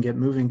Get Up and Get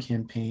Moving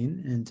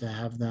campaign, and to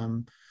have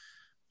them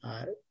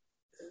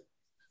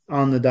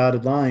on the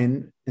dotted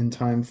line in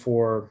time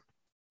for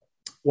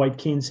White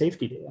Cane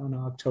Safety Day on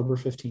October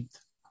 15th. It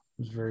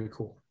was very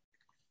cool.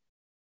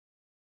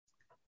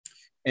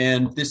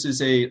 And this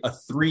is a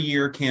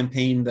 3-year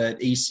campaign that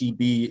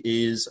ACB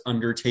is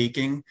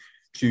undertaking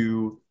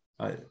to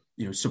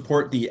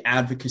support the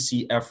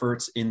advocacy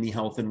efforts in the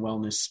health and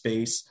wellness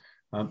space.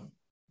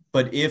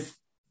 But if,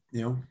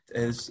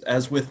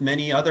 as with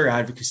many other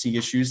advocacy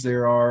issues,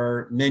 there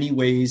are many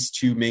ways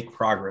to make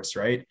progress,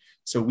 right?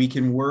 So we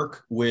can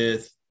work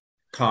with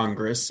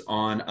Congress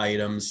on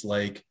items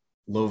like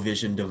low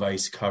vision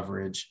device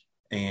coverage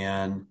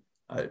and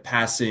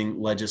passing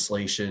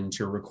legislation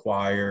to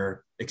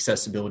require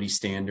accessibility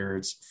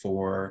standards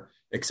for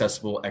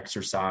accessible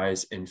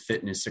exercise and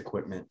fitness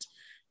equipment.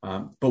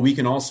 But we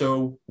can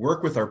also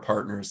work with our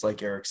partners,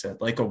 like Eric said,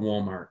 like a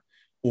Walmart,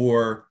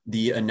 or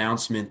the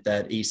announcement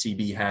that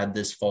ACB had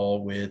this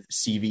fall with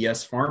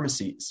CVS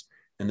pharmacies,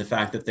 and the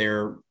fact that they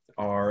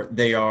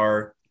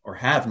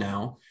have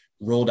now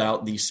rolled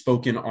out the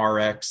Spoken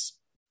RX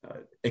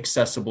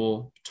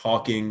accessible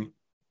talking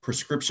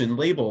prescription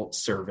label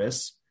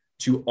service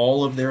to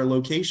all of their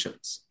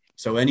locations.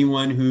 So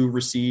anyone who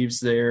receives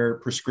their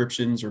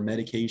prescriptions or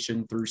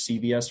medication through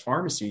CVS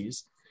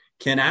pharmacies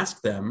can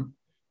ask them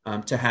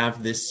to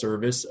have this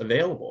service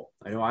available.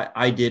 I know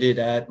I did it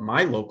at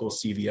my local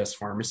CVS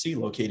pharmacy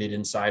located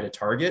inside a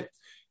Target,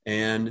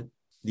 and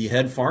the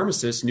head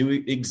pharmacist knew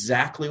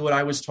exactly what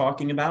I was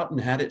talking about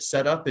and had it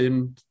set up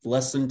in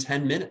less than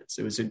 10 minutes.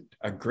 It was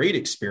a great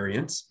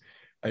experience.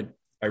 I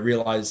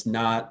realized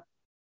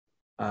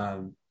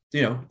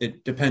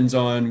it depends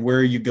on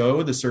where you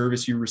go, the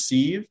service you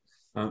receive,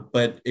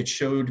 but it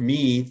showed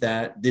me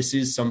that this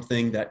is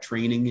something that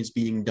training is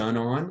being done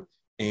on,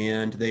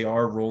 and they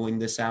are rolling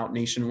this out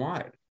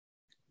nationwide.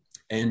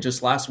 And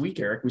just last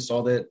week, Eric, we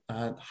saw that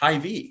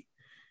Hy-Vee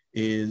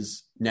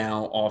is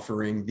now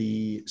offering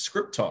the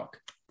Script Talk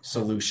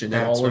solution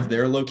at all of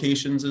their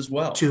locations as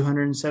well.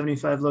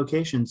 275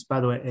 locations, by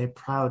the way, a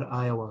proud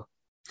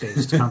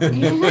Iowa-based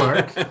company,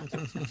 Clark.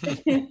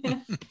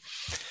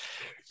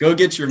 Go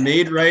get your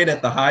Made Right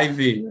at the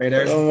Hy-Vee, right,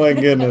 Eric? Oh my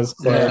goodness,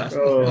 Clark. Yeah.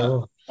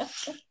 Oh.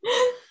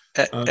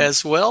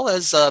 As well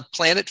as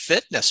Planet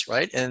Fitness,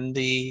 right, and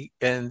the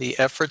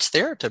efforts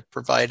there to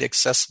provide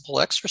accessible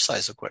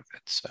exercise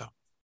equipment. So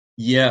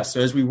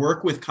as we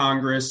work with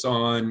Congress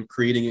on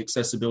creating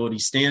accessibility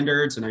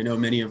standards, and I know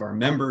many of our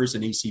members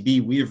in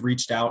ACB, we have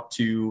reached out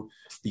to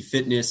the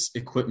fitness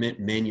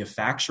equipment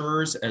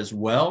manufacturers as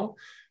well.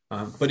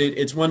 But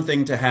it's one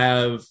thing to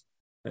have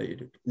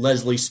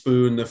Leslie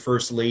Spoon, the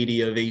first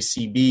lady of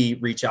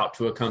ACB, reach out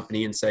to a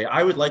company and say,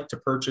 I would like to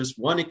purchase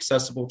one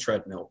accessible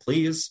treadmill,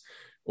 please.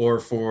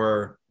 Or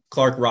for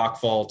Clark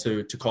Rockfall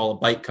to call a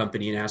bike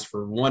company and ask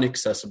for one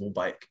accessible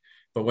bike.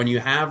 But when you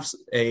have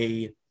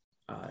a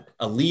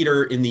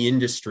leader in the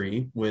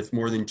industry with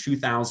more than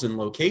 2,000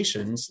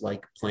 locations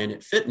like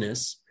Planet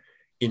Fitness,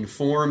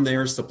 inform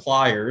their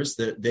suppliers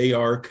that they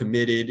are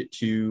committed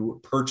to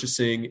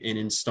purchasing and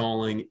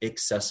installing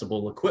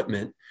accessible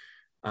equipment,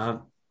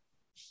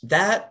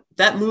 that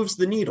moves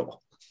the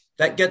needle.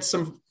 That gets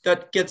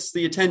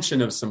the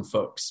attention of some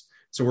folks.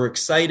 So we're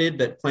excited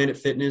that Planet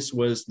Fitness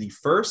was the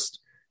first,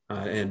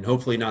 and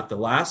hopefully not the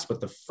last, but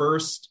the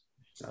first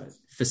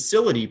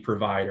facility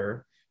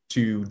provider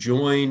to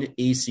join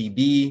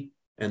ACB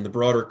and the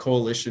broader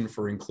Coalition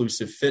for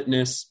Inclusive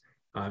Fitness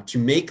to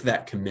make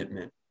that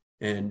commitment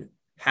and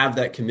have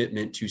that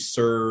commitment to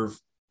serve,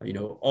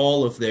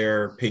 all of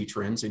their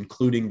patrons,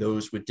 including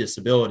those with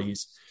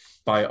disabilities,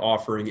 by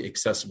offering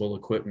accessible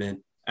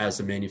equipment as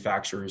the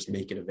manufacturers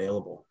make it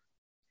available.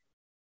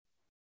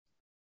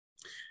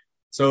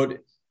 So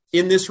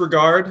in this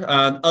regard,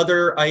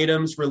 other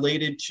items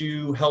related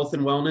to health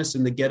and wellness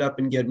and the Get Up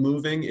and Get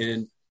Moving,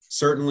 and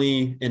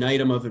certainly an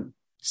item of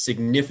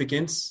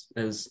significance,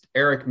 as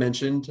Eric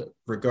mentioned,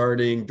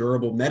 regarding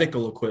durable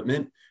medical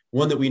equipment,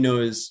 one that we know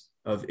is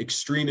of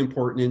extreme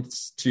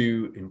importance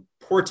to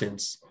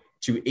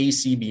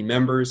ACB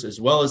members, as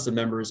well as the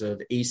members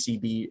of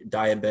ACB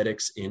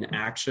Diabetics in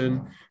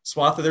Action.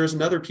 Swatha, there's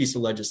another piece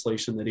of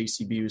legislation that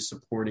ACB is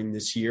supporting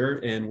this year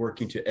and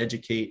working to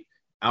educate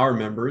our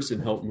members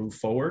and help move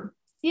forward.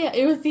 Yeah,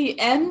 it was the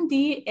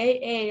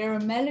MDAA, or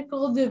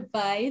Medical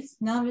Device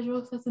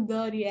Non-Visual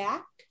Accessibility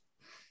Act.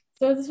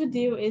 So what this would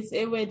do is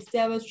it would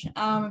establish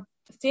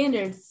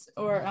standards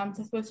or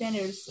accessible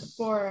standards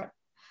for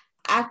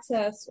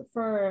access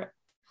for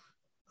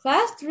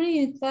Class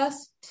 3 and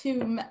Class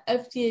 2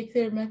 FDA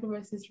cleared medical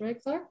devices,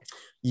 right, Clark?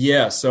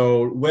 Yeah,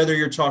 so whether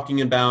you're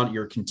talking about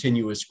your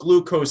continuous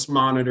glucose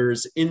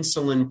monitors,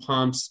 insulin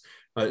pumps,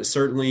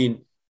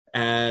 certainly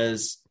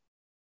as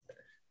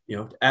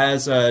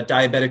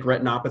diabetic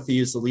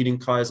retinopathy is the leading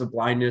cause of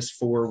blindness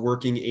for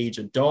working age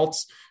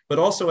adults, but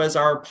also as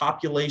our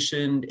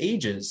population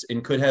ages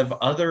and could have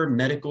other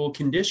medical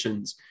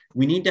conditions,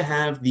 we need to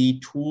have the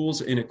tools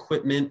and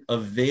equipment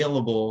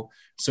available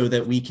so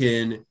that we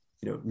can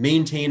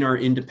maintain our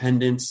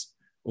independence,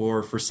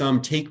 or for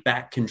some, take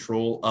back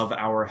control of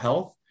our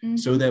health,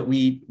 so that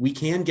we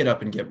can get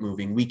up and get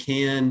moving. We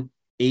can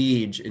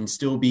age and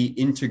still be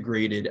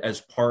integrated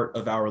as part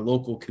of our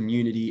local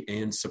community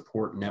and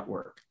support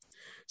network.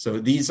 So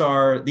these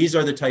are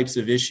the types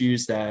of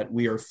issues that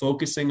we are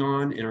focusing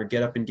on in our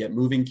Get Up and Get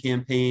Moving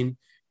campaign,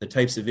 the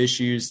types of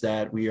issues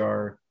that we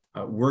are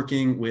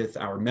working with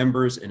our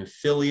members and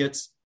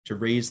affiliates to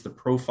raise the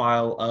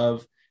profile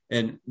of.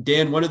 And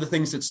Dan, one of the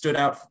things that stood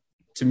out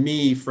to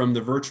me from the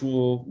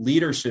virtual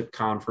leadership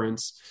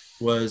conference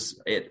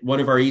was one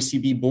of our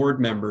ACB board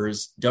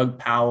members, Doug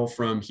Powell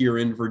from here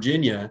in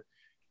Virginia,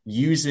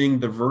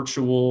 using the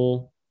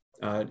virtual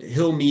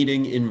Hill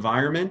meeting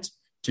environment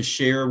to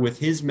share with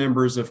his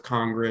members of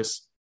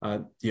Congress,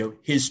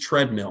 his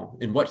treadmill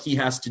and what he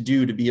has to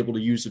do to be able to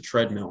use a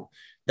treadmill.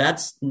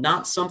 That's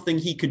not something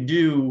he could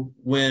do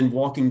when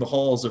walking the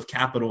halls of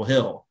Capitol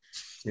Hill.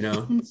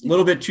 It's a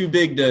little bit too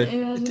big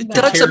to.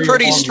 Doug's a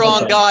pretty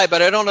strong guy,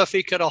 but I don't know if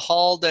he could have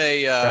hauled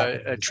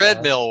a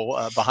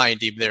treadmill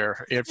behind him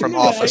there from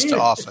office to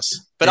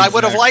office. But exactly. I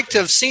would have liked to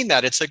have seen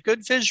that. It's a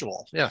good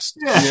visual. Yes.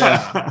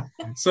 Yeah.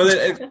 So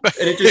and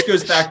it just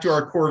goes back to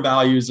our core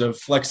values of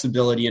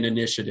flexibility and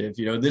initiative.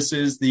 This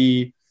is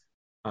the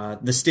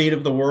state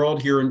of the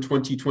world here in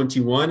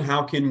 2021.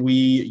 How can we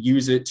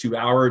use it to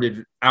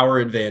our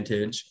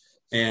advantage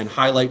and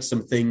highlight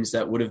some things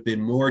that would have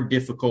been more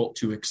difficult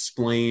to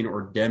explain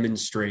or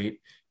demonstrate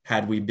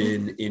had we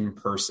been in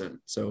person?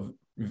 So,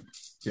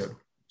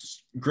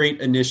 great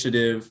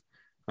initiative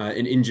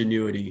and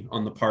ingenuity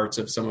on the parts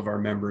of some of our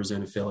members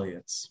and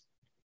affiliates.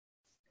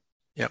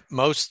 Yeah,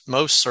 most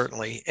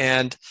certainly.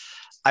 And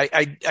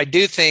I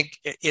do think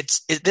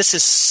this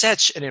is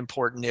such an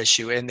important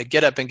issue, and the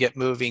Get Up and Get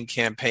Moving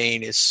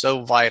campaign is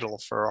so vital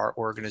for our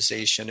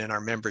organization and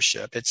our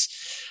membership.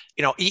 It's,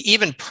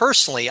 even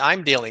personally,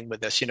 I'm dealing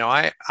with this.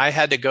 I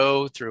had to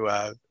go through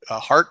a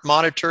heart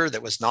monitor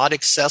that was not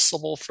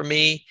accessible for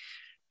me,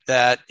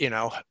 that,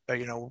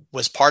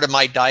 was part of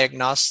my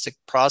diagnostic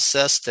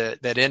process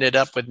that ended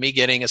up with me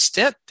getting a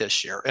stent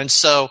this year. And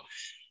so,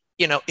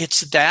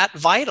 it's that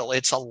vital.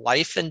 It's a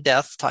life and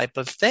death type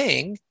of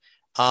thing.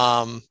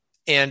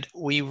 And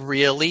we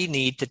really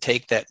need to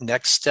take that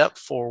next step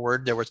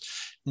forward. There was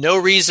no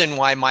reason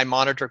why my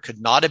monitor could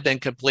not have been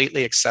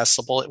completely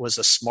accessible. It was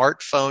a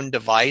smartphone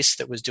device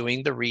that was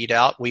doing the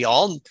readout.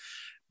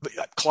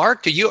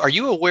 Clark, are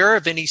you aware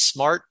of any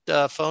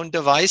smartphone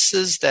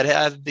devices that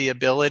have the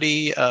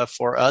ability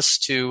for us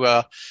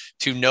to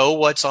know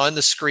what's on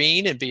the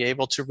screen and be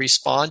able to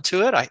respond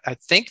to it? I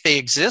think they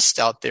exist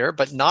out there,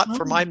 but not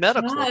for my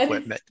medical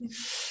equipment.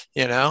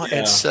 Yeah.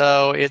 And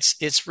so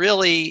it's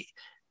really,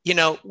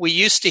 we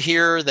used to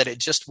hear that it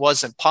just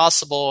wasn't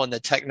possible and the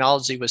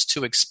technology was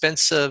too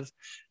expensive,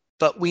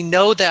 but we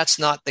know that's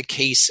not the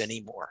case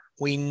anymore.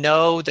 We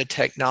know the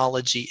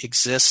technology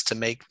exists to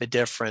make the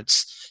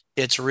difference.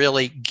 It's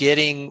really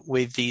getting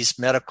with these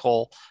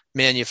medical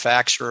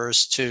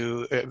manufacturers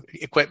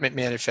equipment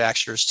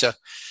manufacturers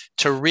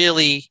to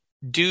really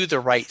do the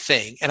right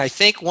thing. And I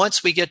think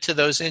once we get to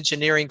those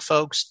engineering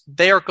folks,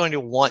 they are going to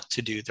want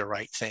to do the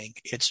right thing.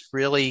 It's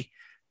really,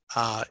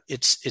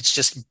 it's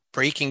just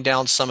breaking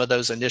down some of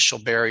those initial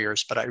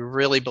barriers, but I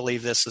really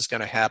believe this is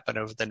going to happen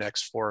over the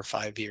next 4 or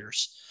 5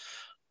 years.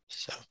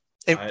 So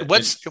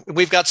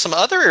we've got some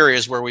other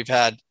areas where we've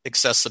had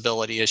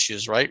accessibility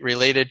issues, right?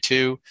 Related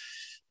to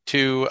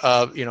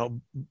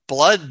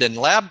blood and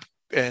lab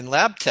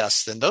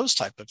tests and those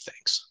type of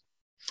things.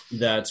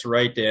 That's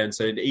right, Dan.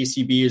 So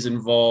ACB is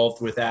involved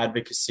with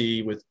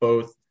advocacy with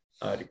both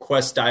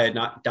Quest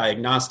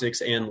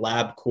Diagnostics and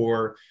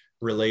LabCorp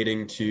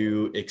relating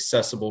to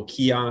accessible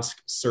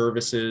kiosk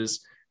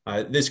services.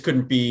 This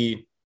couldn't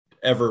be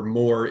ever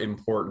more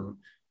important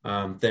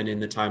than in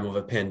the time of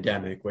a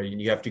pandemic, where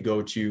you have to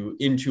go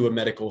into a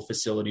medical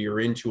facility or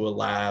into a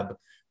lab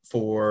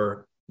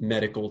for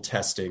medical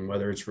testing,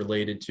 whether it's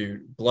related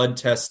to blood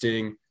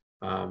testing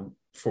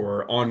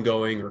for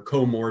ongoing or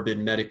comorbid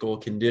medical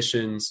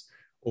conditions,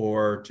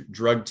 or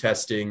drug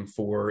testing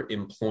for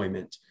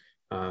employment.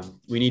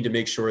 We need to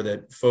make sure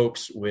that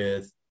folks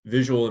with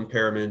visual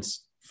impairments,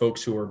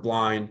 folks who are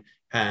blind,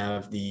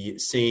 have the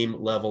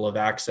same level of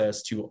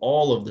access to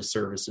all of the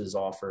services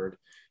offered,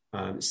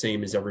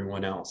 same as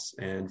everyone else.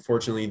 And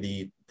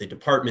fortunately, the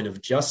Department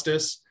of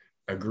Justice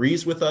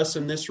agrees with us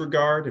in this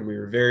regard, and we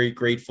were very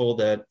grateful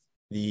that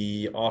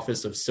the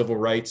Office of Civil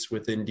Rights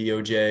within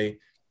DOJ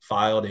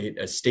filed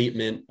a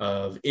statement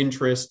of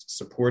interest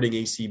supporting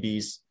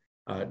ACB's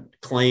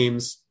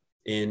claims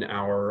in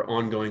our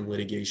ongoing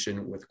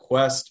litigation with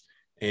Quest.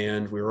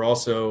 And we were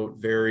also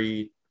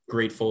very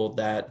grateful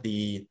that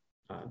the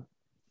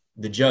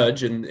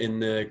judge in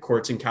the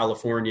courts in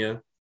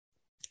California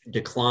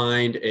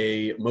declined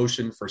a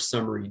motion for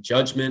summary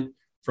judgment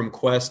from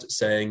Quest,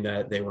 saying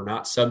that they were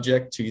not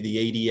subject to the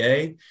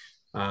ADA.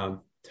 I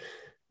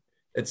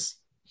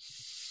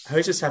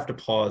just have to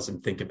pause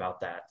and think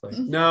about that. Like,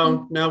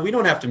 no, we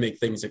don't have to make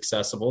things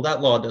accessible.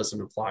 That law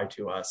doesn't apply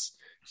to us.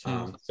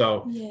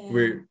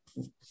 We're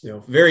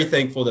very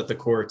thankful that the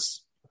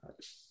courts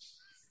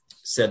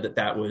said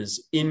that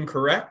was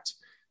incorrect.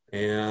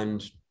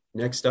 And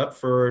next up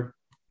for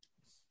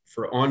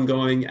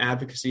ongoing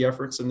advocacy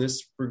efforts in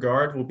this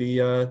regard will be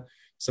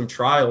some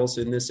trials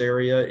in this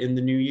area in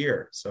the new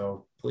year.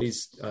 So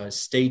please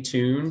stay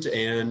tuned.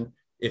 And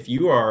if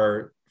you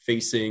are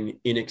facing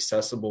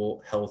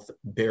inaccessible health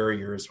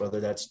barriers, whether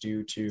that's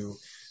due to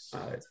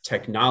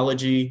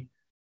technology,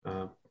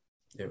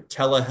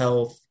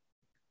 telehealth,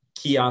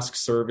 kiosk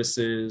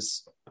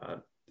services,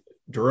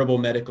 durable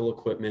medical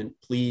equipment,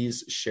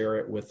 please share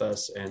it with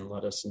us and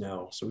let us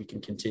know so we can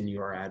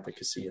continue our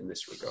advocacy in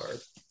this regard.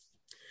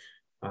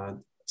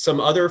 Some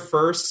other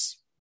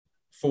firsts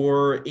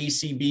for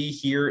ACB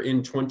here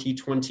in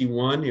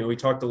 2021. We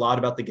talked a lot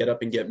about the Get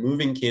Up and Get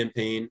Moving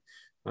campaign,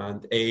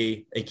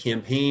 a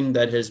campaign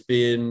that has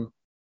been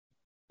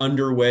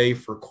underway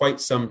for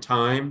quite some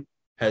time,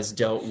 has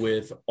dealt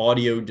with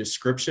audio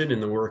description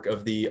and the work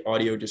of the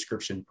Audio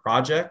Description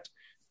Project.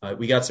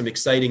 We got some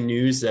exciting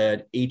news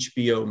that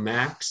HBO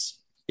Max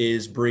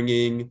is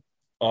bringing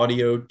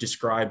audio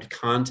described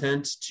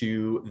content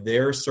to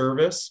their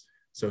service.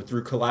 So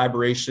through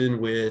collaboration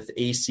with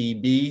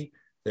ACB,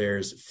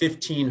 there's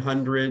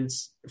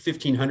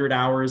 1,500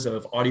 hours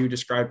of audio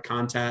described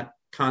content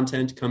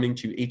coming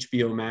to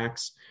HBO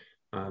Max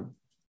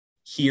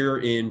here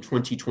in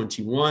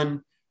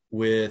 2021.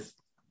 With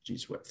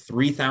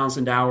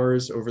 3,000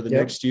 hours over the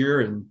next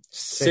year and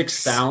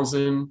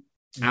 6,000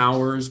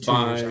 hours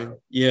by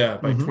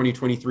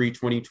 2023,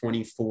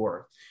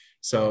 2024.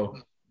 So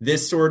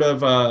this sort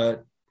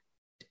of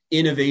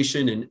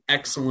innovation and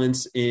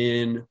excellence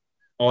in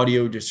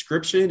audio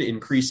description,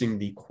 increasing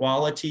the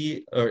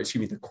quantity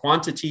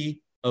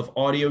of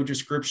audio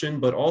description,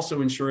 but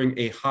also ensuring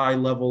a high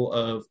level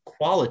of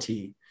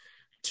quality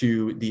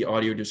to the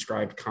audio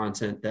described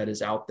content that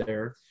is out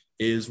there,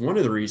 is one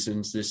of the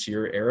reasons this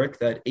year, Eric,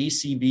 that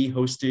ACB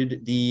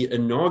hosted the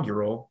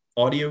inaugural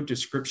Audio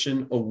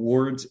Description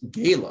Awards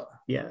Gala.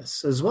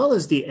 Yes, as well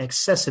as the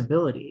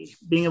accessibility,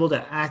 being able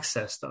to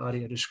access the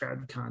audio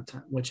described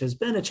content, which has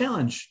been a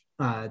challenge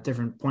at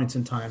different points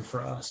in time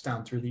for us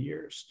down through the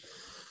years.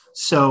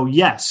 So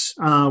yes,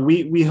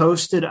 we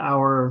hosted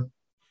our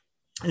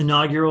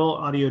inaugural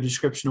Audio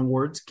Description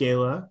Awards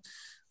Gala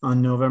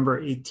on November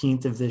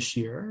 18th of this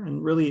year.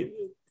 And really,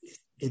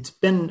 it's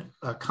been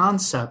a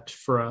concept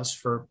for us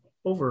for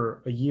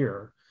over a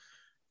year,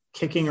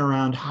 kicking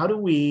around how do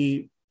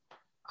we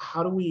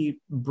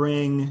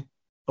bring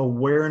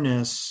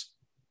awareness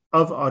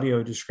of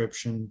audio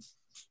description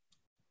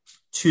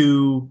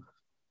to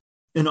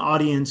an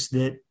audience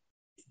that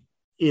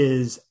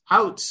is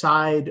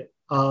outside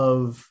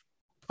of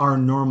our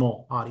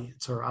normal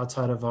audience or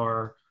outside of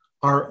our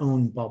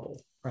own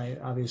bubble, right?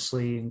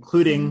 Obviously,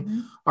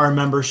 including our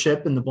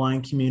membership in the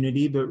blind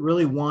community, but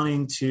really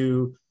wanting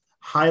to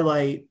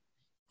highlight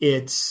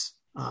its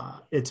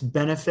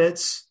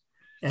benefits,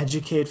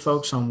 educate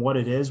folks on what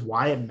it is,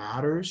 why it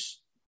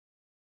matters.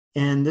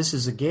 And this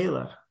is a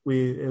gala.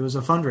 It was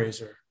a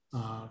fundraiser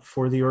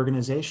for the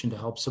organization to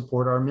help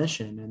support our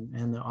mission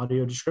and the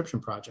Audio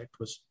Description Project,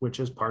 which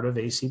is part of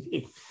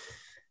ACB.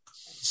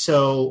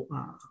 So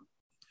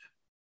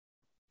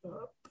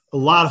a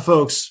lot of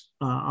folks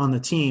on the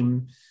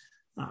team,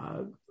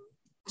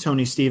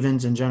 Tony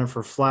Stevens and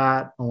Jennifer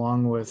Flatt,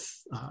 along with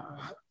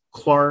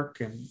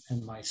Clark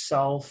and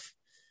myself,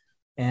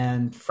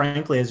 and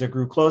frankly, as it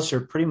grew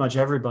closer, pretty much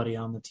everybody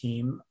on the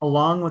team,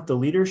 along with the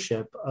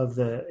leadership of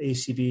the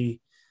ACB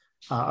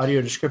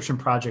Audio Description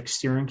Project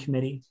Steering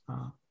Committee,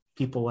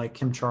 people like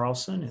Kim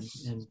Charlson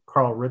and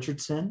Carl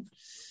Richardson,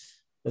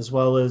 as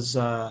well as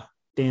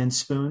Dan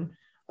Spoon.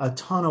 A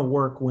ton of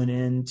work went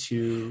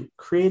into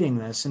creating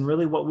this. And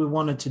really what we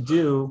wanted to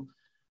do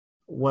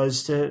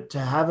was to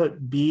have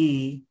it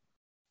be,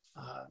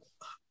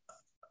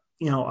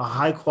 a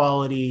high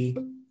quality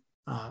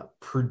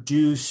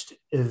produced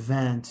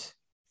event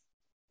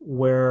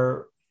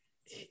where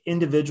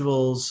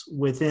individuals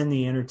within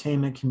the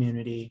entertainment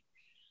community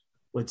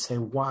would say,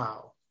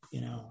 wow,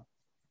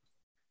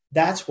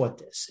 that's what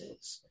this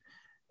is.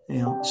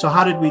 So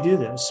how did we do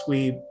this?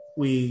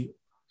 We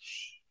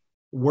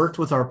worked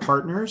with our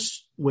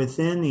partners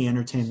within the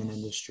entertainment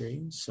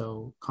industry.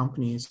 So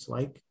companies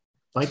like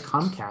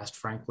Comcast,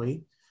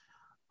 frankly,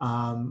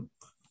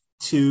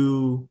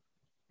 to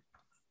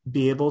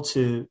be able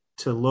to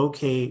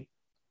locate,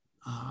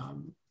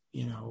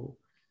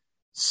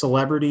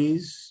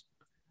 celebrities.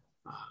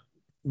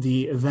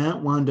 The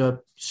event wound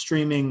up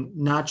streaming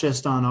not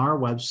just on our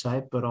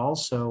website, but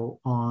also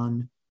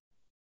on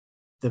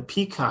the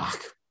Peacock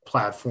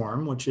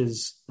platform, which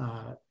is,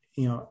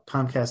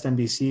 Comcast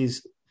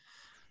NBC's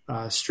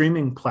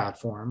streaming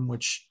platform,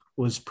 which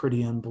was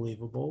pretty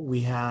unbelievable.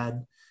 We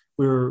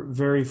were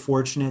very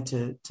fortunate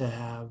to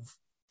have,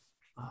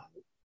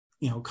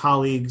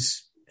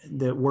 colleagues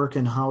that work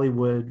in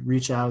Hollywood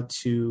reach out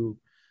to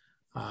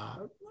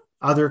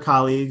other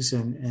colleagues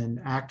and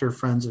actor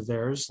friends of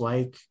theirs,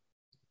 like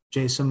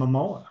Jason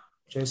Momoa.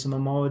 Jason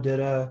Momoa did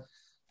a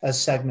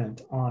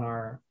segment on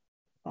our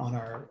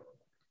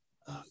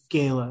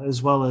gala,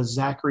 as well as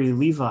Zachary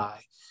Levi,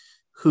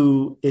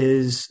 who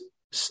is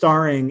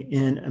starring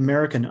in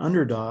American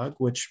Underdog,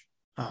 which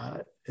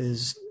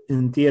is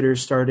in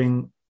theaters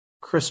starting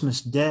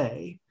Christmas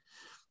Day,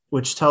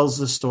 which tells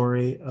the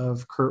story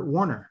of Kurt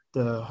Warner,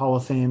 the Hall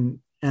of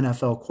Fame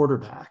NFL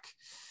quarterback.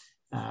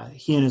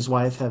 He and his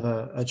wife have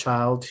a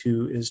child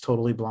who is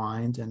totally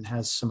blind and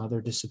has some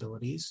other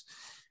disabilities.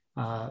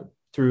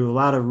 Through a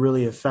lot of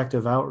really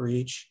effective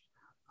outreach,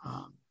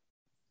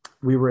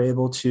 we were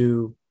able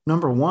to,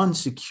 number one,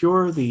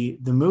 secure the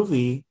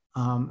movie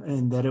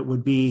and that it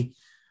would be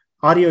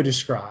audio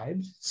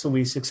described. So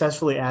we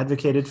successfully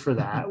advocated for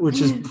that,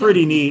 which is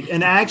pretty neat.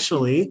 And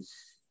actually,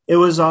 it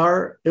was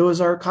our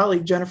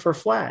colleague, Jennifer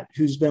Flatt,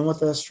 who's been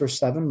with us for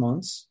 7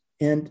 months.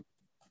 And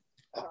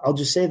I'll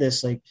just say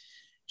this,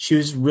 she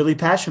was really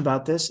passionate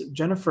about this.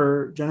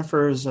 Jennifer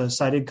is a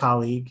sighted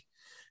colleague,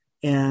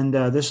 and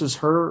this is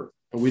her.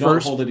 But we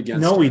don't hold it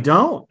against her. No, we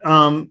don't.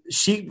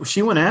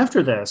 She went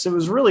after this. It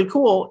was really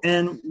cool.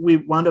 And we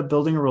wound up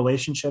building a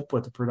relationship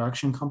with the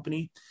production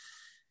company,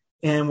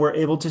 and we're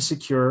able to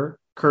secure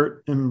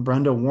Kurt and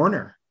Brenda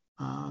Warner.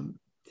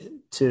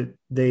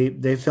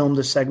 They filmed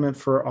a segment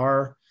for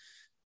our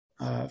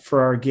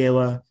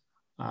gala.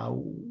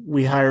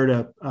 We hired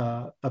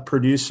a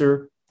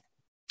producer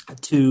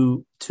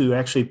to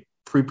actually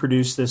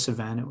pre-produce this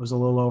event. It was a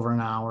little over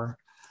an hour,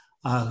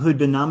 who'd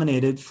been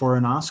nominated for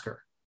an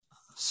Oscar.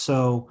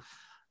 So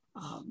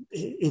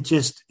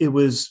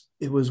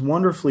it was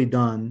wonderfully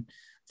done.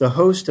 The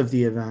host of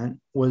the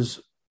event was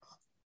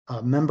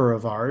a member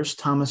of ours,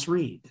 Thomas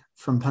Reed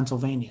from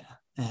Pennsylvania,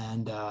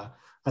 and I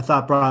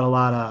thought brought a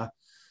lot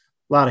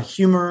of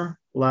humor,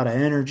 a lot of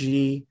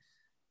energy,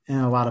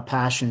 and a lot of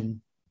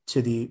passion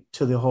to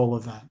the whole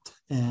event.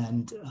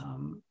 And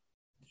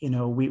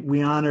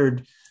we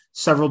honored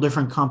several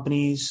different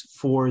companies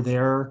for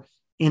their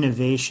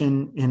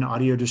innovation in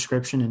audio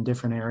description in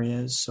different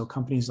areas. So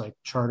companies like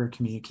Charter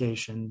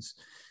Communications,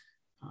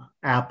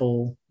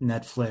 Apple,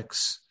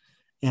 Netflix,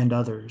 and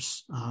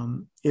others.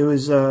 It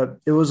was a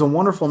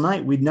wonderful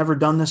night. We'd never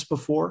done this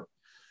before.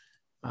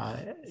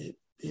 It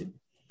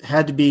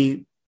had to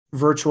be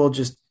virtual,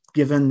 just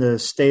given the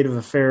state of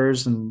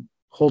affairs and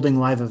holding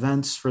live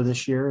events for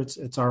this year.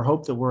 It's our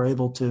hope that we're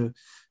able to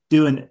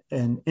do an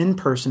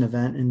in-person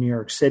event in New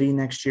York City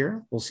next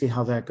year. We'll see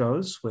how that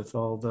goes with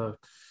all the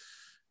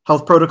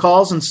health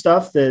protocols and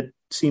stuff that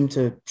seem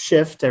to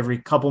shift every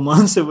couple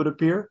months, it would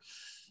appear.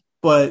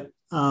 But,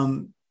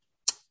 and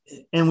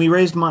we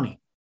raised money.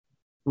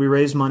 We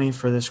raised money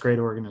for this great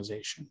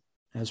organization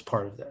as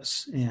part of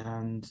this.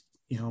 And,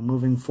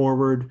 moving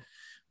forward,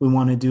 we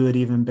want to do it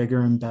even bigger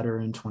and better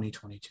in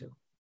 2022.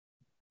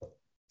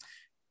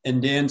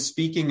 And Dan,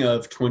 speaking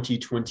of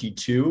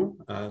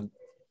 2022,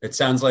 it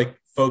sounds like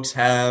folks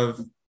have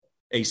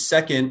a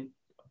second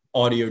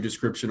Audio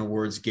Description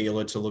Awards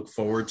gala to look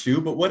forward to,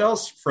 but what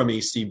else from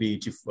ACB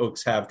do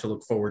folks have to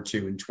look forward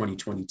to in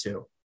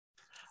 2022?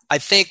 I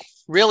think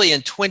really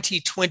in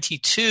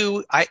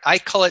 2022, I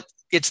call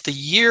it's the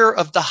year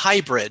of the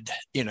hybrid,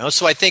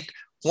 so I think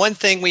one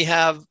thing we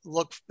have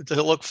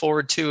to look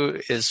forward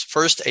to is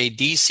first a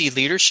DC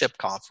Leadership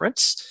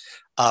Conference,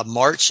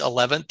 March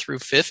 11th through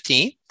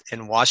 15th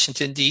in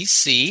Washington,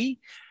 DC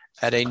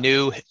at a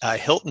new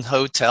Hilton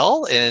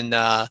Hotel in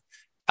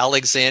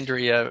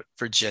Alexandria,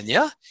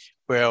 Virginia,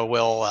 where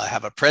we'll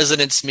have a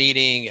president's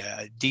meeting,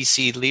 a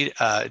DC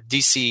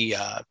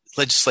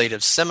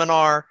legislative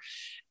seminar,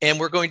 and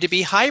we're going to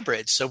be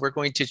hybrid. So we're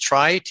going to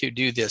try to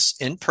do this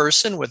in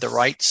person with the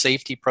right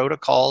safety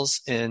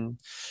protocols in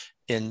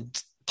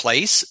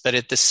place, but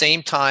at the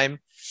same time,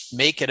 course,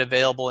 make it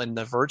available in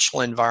the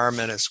virtual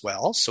environment as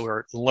well. So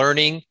we're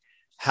learning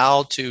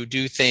how to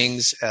do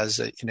things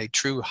in a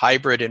true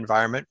hybrid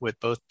environment with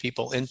both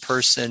people in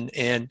person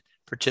and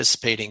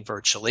participating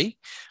virtually.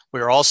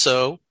 We're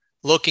also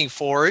looking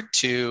forward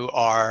to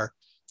our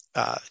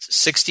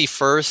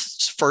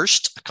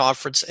 61st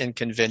conference and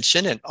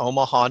convention in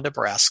Omaha,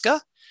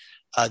 Nebraska.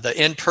 The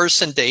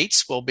in-person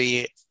dates will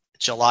be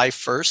July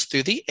 1st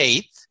through the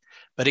 8th.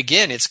 But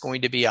again, it's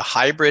going to be a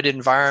hybrid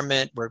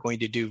environment. We're going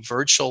to do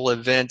virtual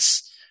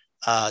events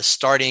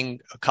starting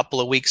a couple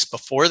of weeks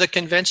before the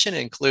convention,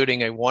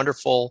 including a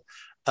wonderful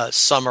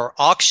summer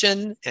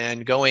auction,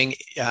 and going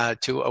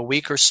to a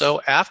week or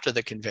so after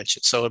the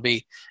convention. So it'll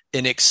be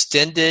an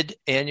extended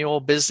annual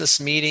business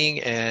meeting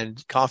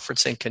and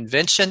conference and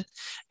convention.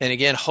 And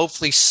again,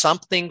 hopefully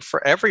something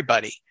for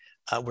everybody.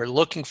 We're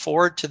looking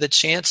forward to the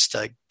chance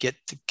to get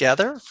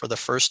together for the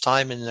first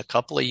time in a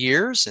couple of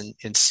years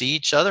and see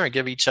each other and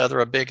give each other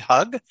a big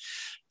hug.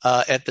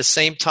 At the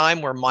same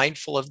time, we're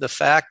mindful of the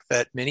fact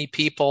that many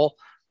people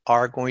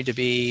are going to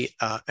be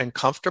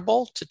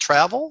uncomfortable to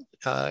travel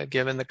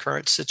given the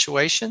current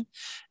situation.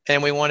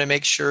 And we want to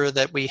make sure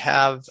that we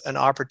have an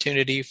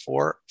opportunity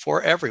for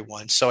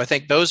everyone. So I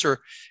think those are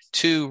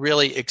two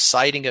really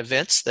exciting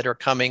events that are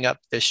coming up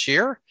this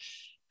year.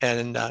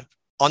 And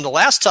on the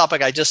last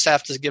topic, I just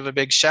have to give a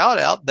big shout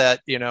out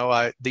that,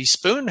 the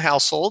Spoon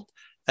household,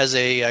 as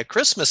a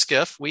Christmas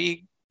gift,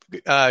 we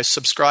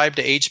subscribe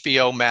to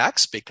HBO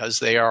Max because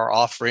they are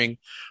offering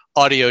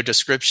audio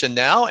description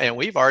now. And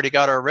we've already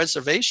got our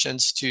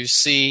reservations to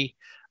see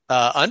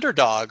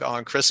Underdog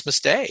on Christmas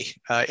Day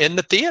in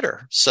the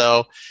theater.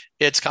 So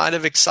it's kind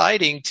of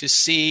exciting to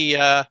see,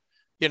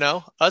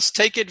 us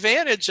take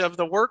advantage of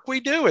the work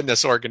we do in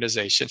this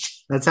organization.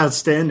 That's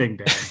outstanding,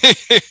 Dan.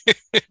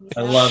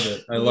 I love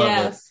it. I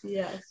love it.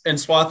 Yes. And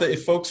Swatha,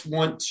 if folks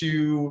want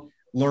to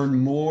learn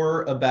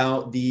more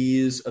about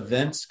these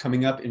events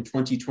coming up in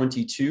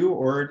 2022,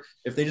 or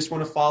if they just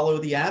want to follow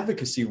the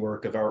advocacy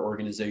work of our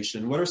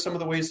organization, what are some of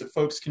the ways that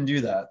folks can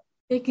do that?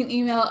 They can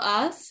email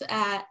us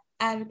at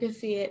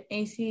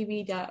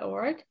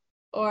advocacy@acb.org,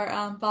 or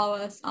follow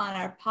us on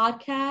our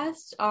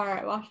podcast,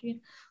 our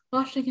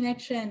Washington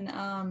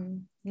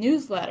Connection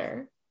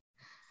newsletter,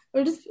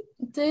 or just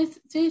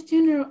stay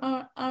tuned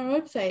on our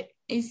website,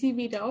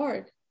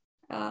 acb.org.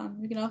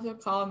 You can also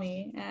call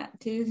me at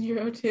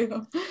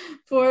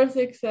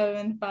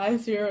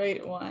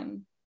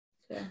 202-467-5081.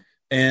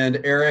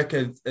 And Eric,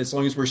 as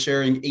long as we're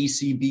sharing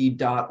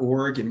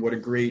acb.org and what a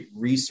great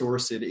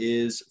resource it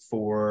is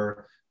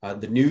for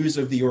the news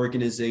of the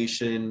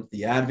organization,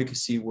 the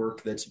advocacy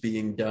work that's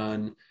being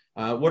done,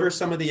 what are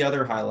some of the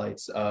other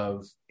highlights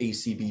of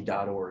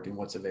acb.org and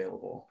what's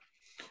available?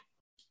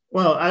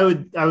 Well, I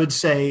would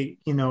say,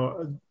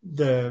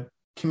 the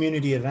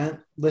community event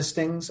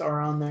listings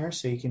are on there,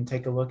 so you can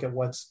take a look at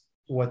what's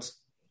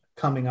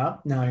coming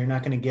up. Now, you're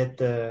not going to get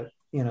the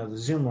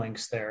Zoom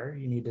links there.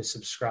 You need to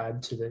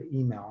subscribe to the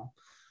email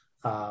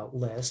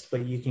list,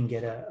 but you can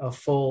get a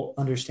full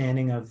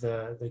understanding of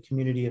the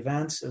community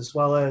events, as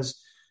well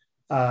as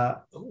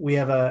we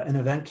have an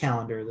event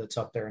calendar that's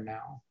up there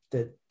now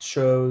that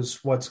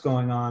shows what's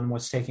going on,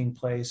 what's taking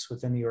place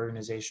within the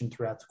organization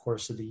throughout the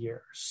course of the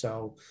year.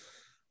 So,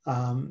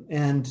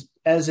 and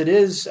as it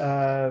is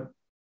the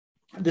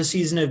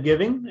season of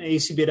giving,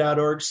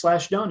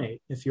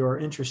 acb.org/donate if you're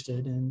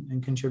interested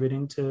in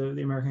contributing to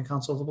the American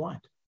Council of the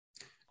Blind.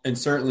 And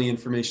certainly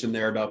information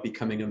there about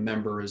becoming a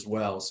member as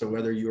well. So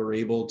whether you are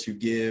able to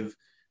give,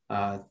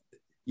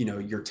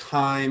 your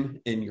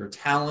time and your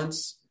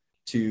talents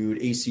to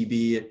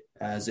ACB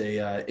as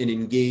an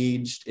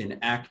engaged and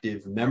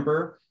active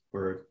member,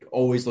 we're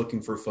always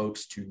looking for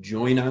folks to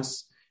join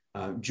us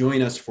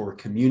for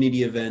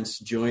community events,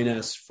 join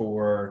us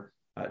for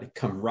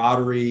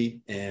camaraderie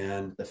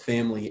and the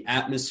family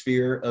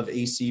atmosphere of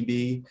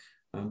ACB,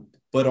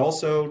 but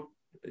also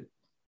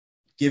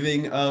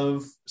giving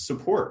of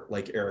support,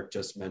 like Eric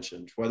just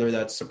mentioned, whether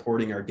that's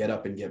supporting our Get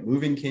Up and Get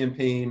Moving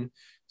campaign,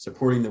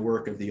 supporting the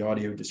work of the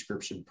Audio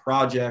Description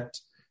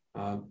Project,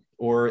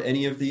 or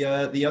any of the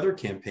other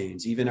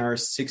campaigns, even our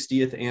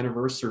 60th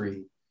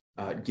anniversary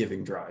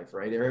giving drive,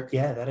 right, Eric?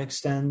 Yeah, that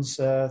extends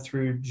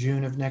through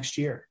June of next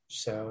year.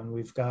 So, and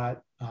we've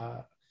got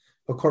a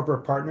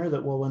corporate partner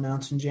that we'll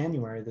announce in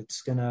January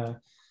that's gonna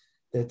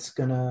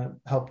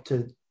help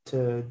to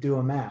do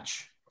a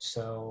match.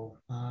 So,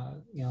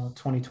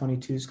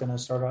 2022 is going to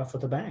start off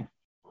with a bang.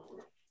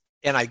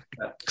 And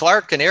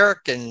Clark and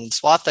Eric and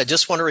Swatha, I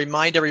just want to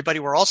remind everybody,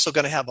 we're also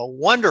going to have a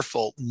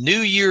wonderful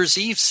New Year's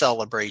Eve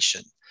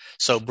celebration.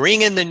 So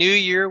bring in the new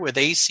year with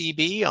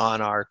ACB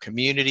on our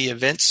community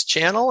events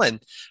channel,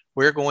 and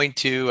we're going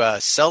to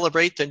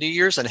celebrate the New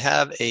Year's and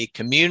have a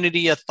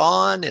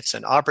community-a-thon. It's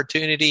an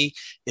opportunity,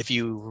 if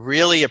you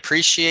really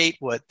appreciate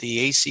what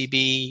the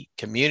ACB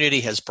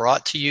community has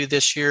brought to you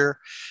this year,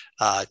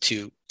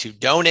 to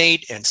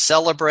donate and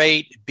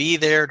celebrate, be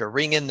there to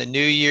ring in the new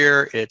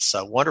year. It's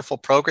a wonderful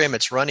program.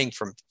 It's running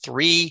from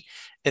 3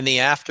 in the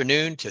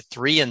afternoon to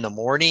 3 in the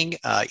morning,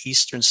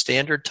 Eastern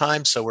Standard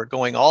Time. So we're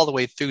going all the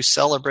way through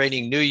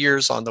celebrating New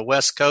Year's on the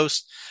West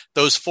Coast.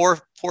 Those poor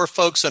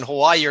folks in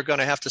Hawaii are going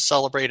to have to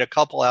celebrate a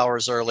couple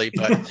hours early,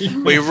 but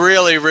we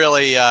really,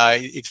 really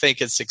think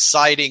it's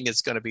exciting.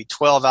 It's going to be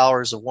 12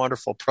 hours of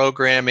wonderful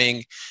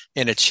programming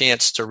and a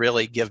chance to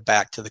really give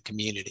back to the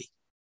community.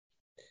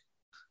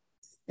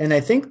 And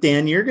I think,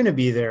 Dan, you're going to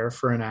be there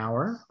for an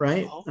hour,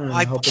 right?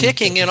 I'm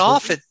kicking it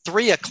off at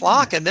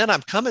 3:00, and then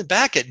I'm coming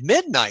back at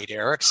midnight,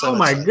 Eric. So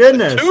my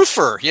goodness. A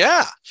twofer,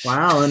 yeah.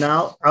 Wow. And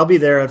I'll be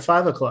there at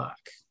 5:00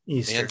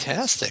 Eastern.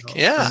 Fantastic. So,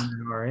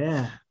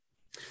 yeah.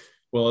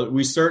 Well,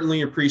 we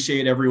certainly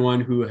appreciate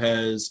everyone who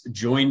has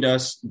joined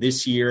us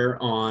this year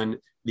on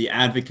the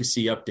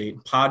Advocacy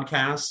Update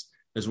podcast,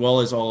 as well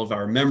as all of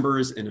our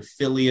members and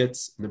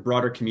affiliates and the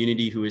broader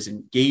community who is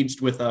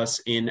engaged with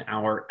us in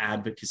our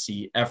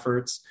advocacy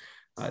efforts.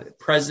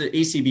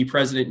 ACB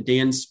President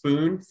Dan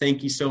Spoon,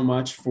 thank you so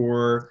much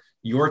for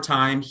your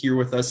time here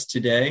with us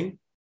today.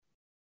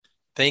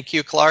 Thank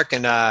you, Clark,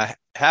 and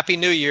Happy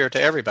New Year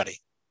to everybody.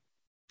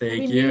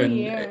 Thank you. And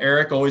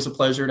Eric, always a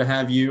pleasure to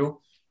have you.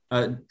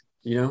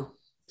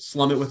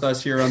 Slum it with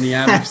us here on the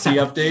Advocacy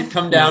Update.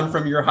 Come down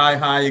from your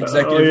high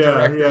executive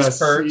director's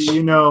perch.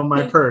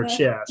 My perch,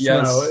 yes.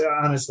 Yes. No,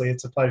 honestly,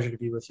 it's a pleasure to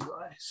be with you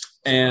guys.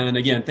 And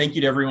again, thank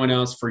you to everyone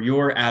else for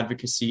your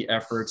advocacy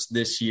efforts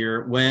this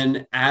year.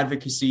 When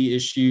advocacy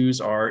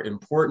issues are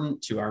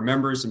important to our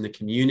members in the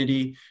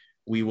community,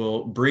 we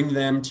will bring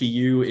them to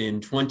you in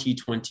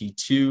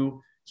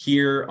 2022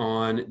 here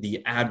on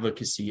the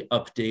Advocacy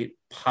Update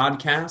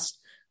podcast.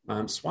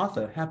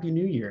 Swatha, Happy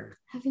New Year.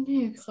 Happy New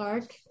Year,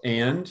 Clark.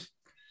 And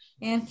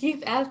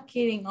keep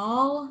advocating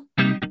all.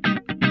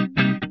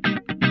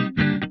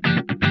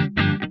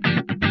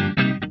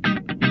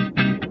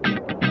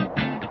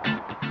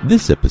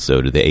 This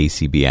episode of the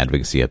ACB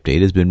Advocacy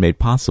Update has been made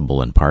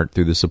possible in part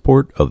through the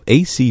support of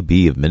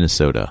ACB of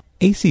Minnesota.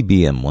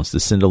 ACBM wants to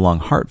send along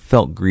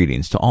heartfelt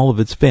greetings to all of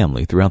its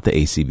family throughout the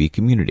ACB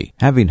community.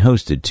 Having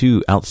hosted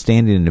 2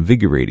 outstanding and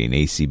invigorating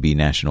ACB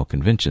national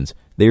conventions,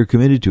 they are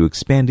committed to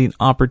expanding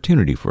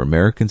opportunity for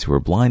Americans who are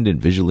blind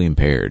and visually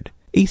impaired.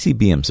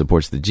 ACBM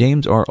supports the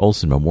James R.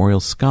 Olson Memorial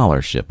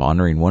Scholarship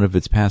honoring one of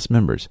its past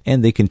members,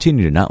 and they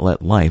continue to not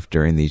let life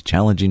during these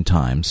challenging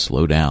times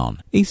slow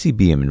down.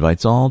 ACBM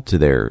invites all to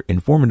their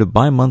informative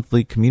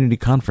bi-monthly community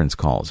conference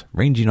calls,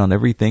 ranging on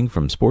everything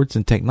from sports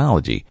and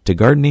technology to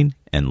gardening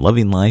and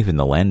loving life in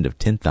the land of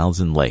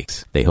 10,000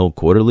 lakes. They hold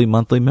quarterly,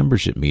 monthly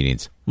membership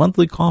meetings,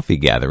 monthly coffee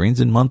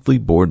gatherings, and monthly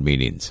board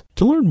meetings.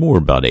 To learn more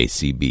about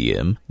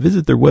ACBM,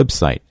 visit their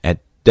website at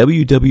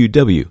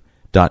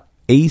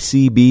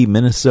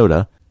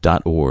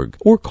www.acbminnesota.org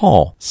or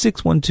call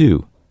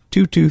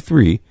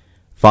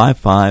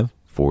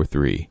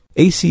 612-223-5543.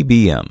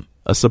 ACBM,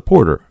 a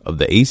supporter of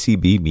the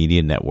ACB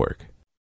Media Network.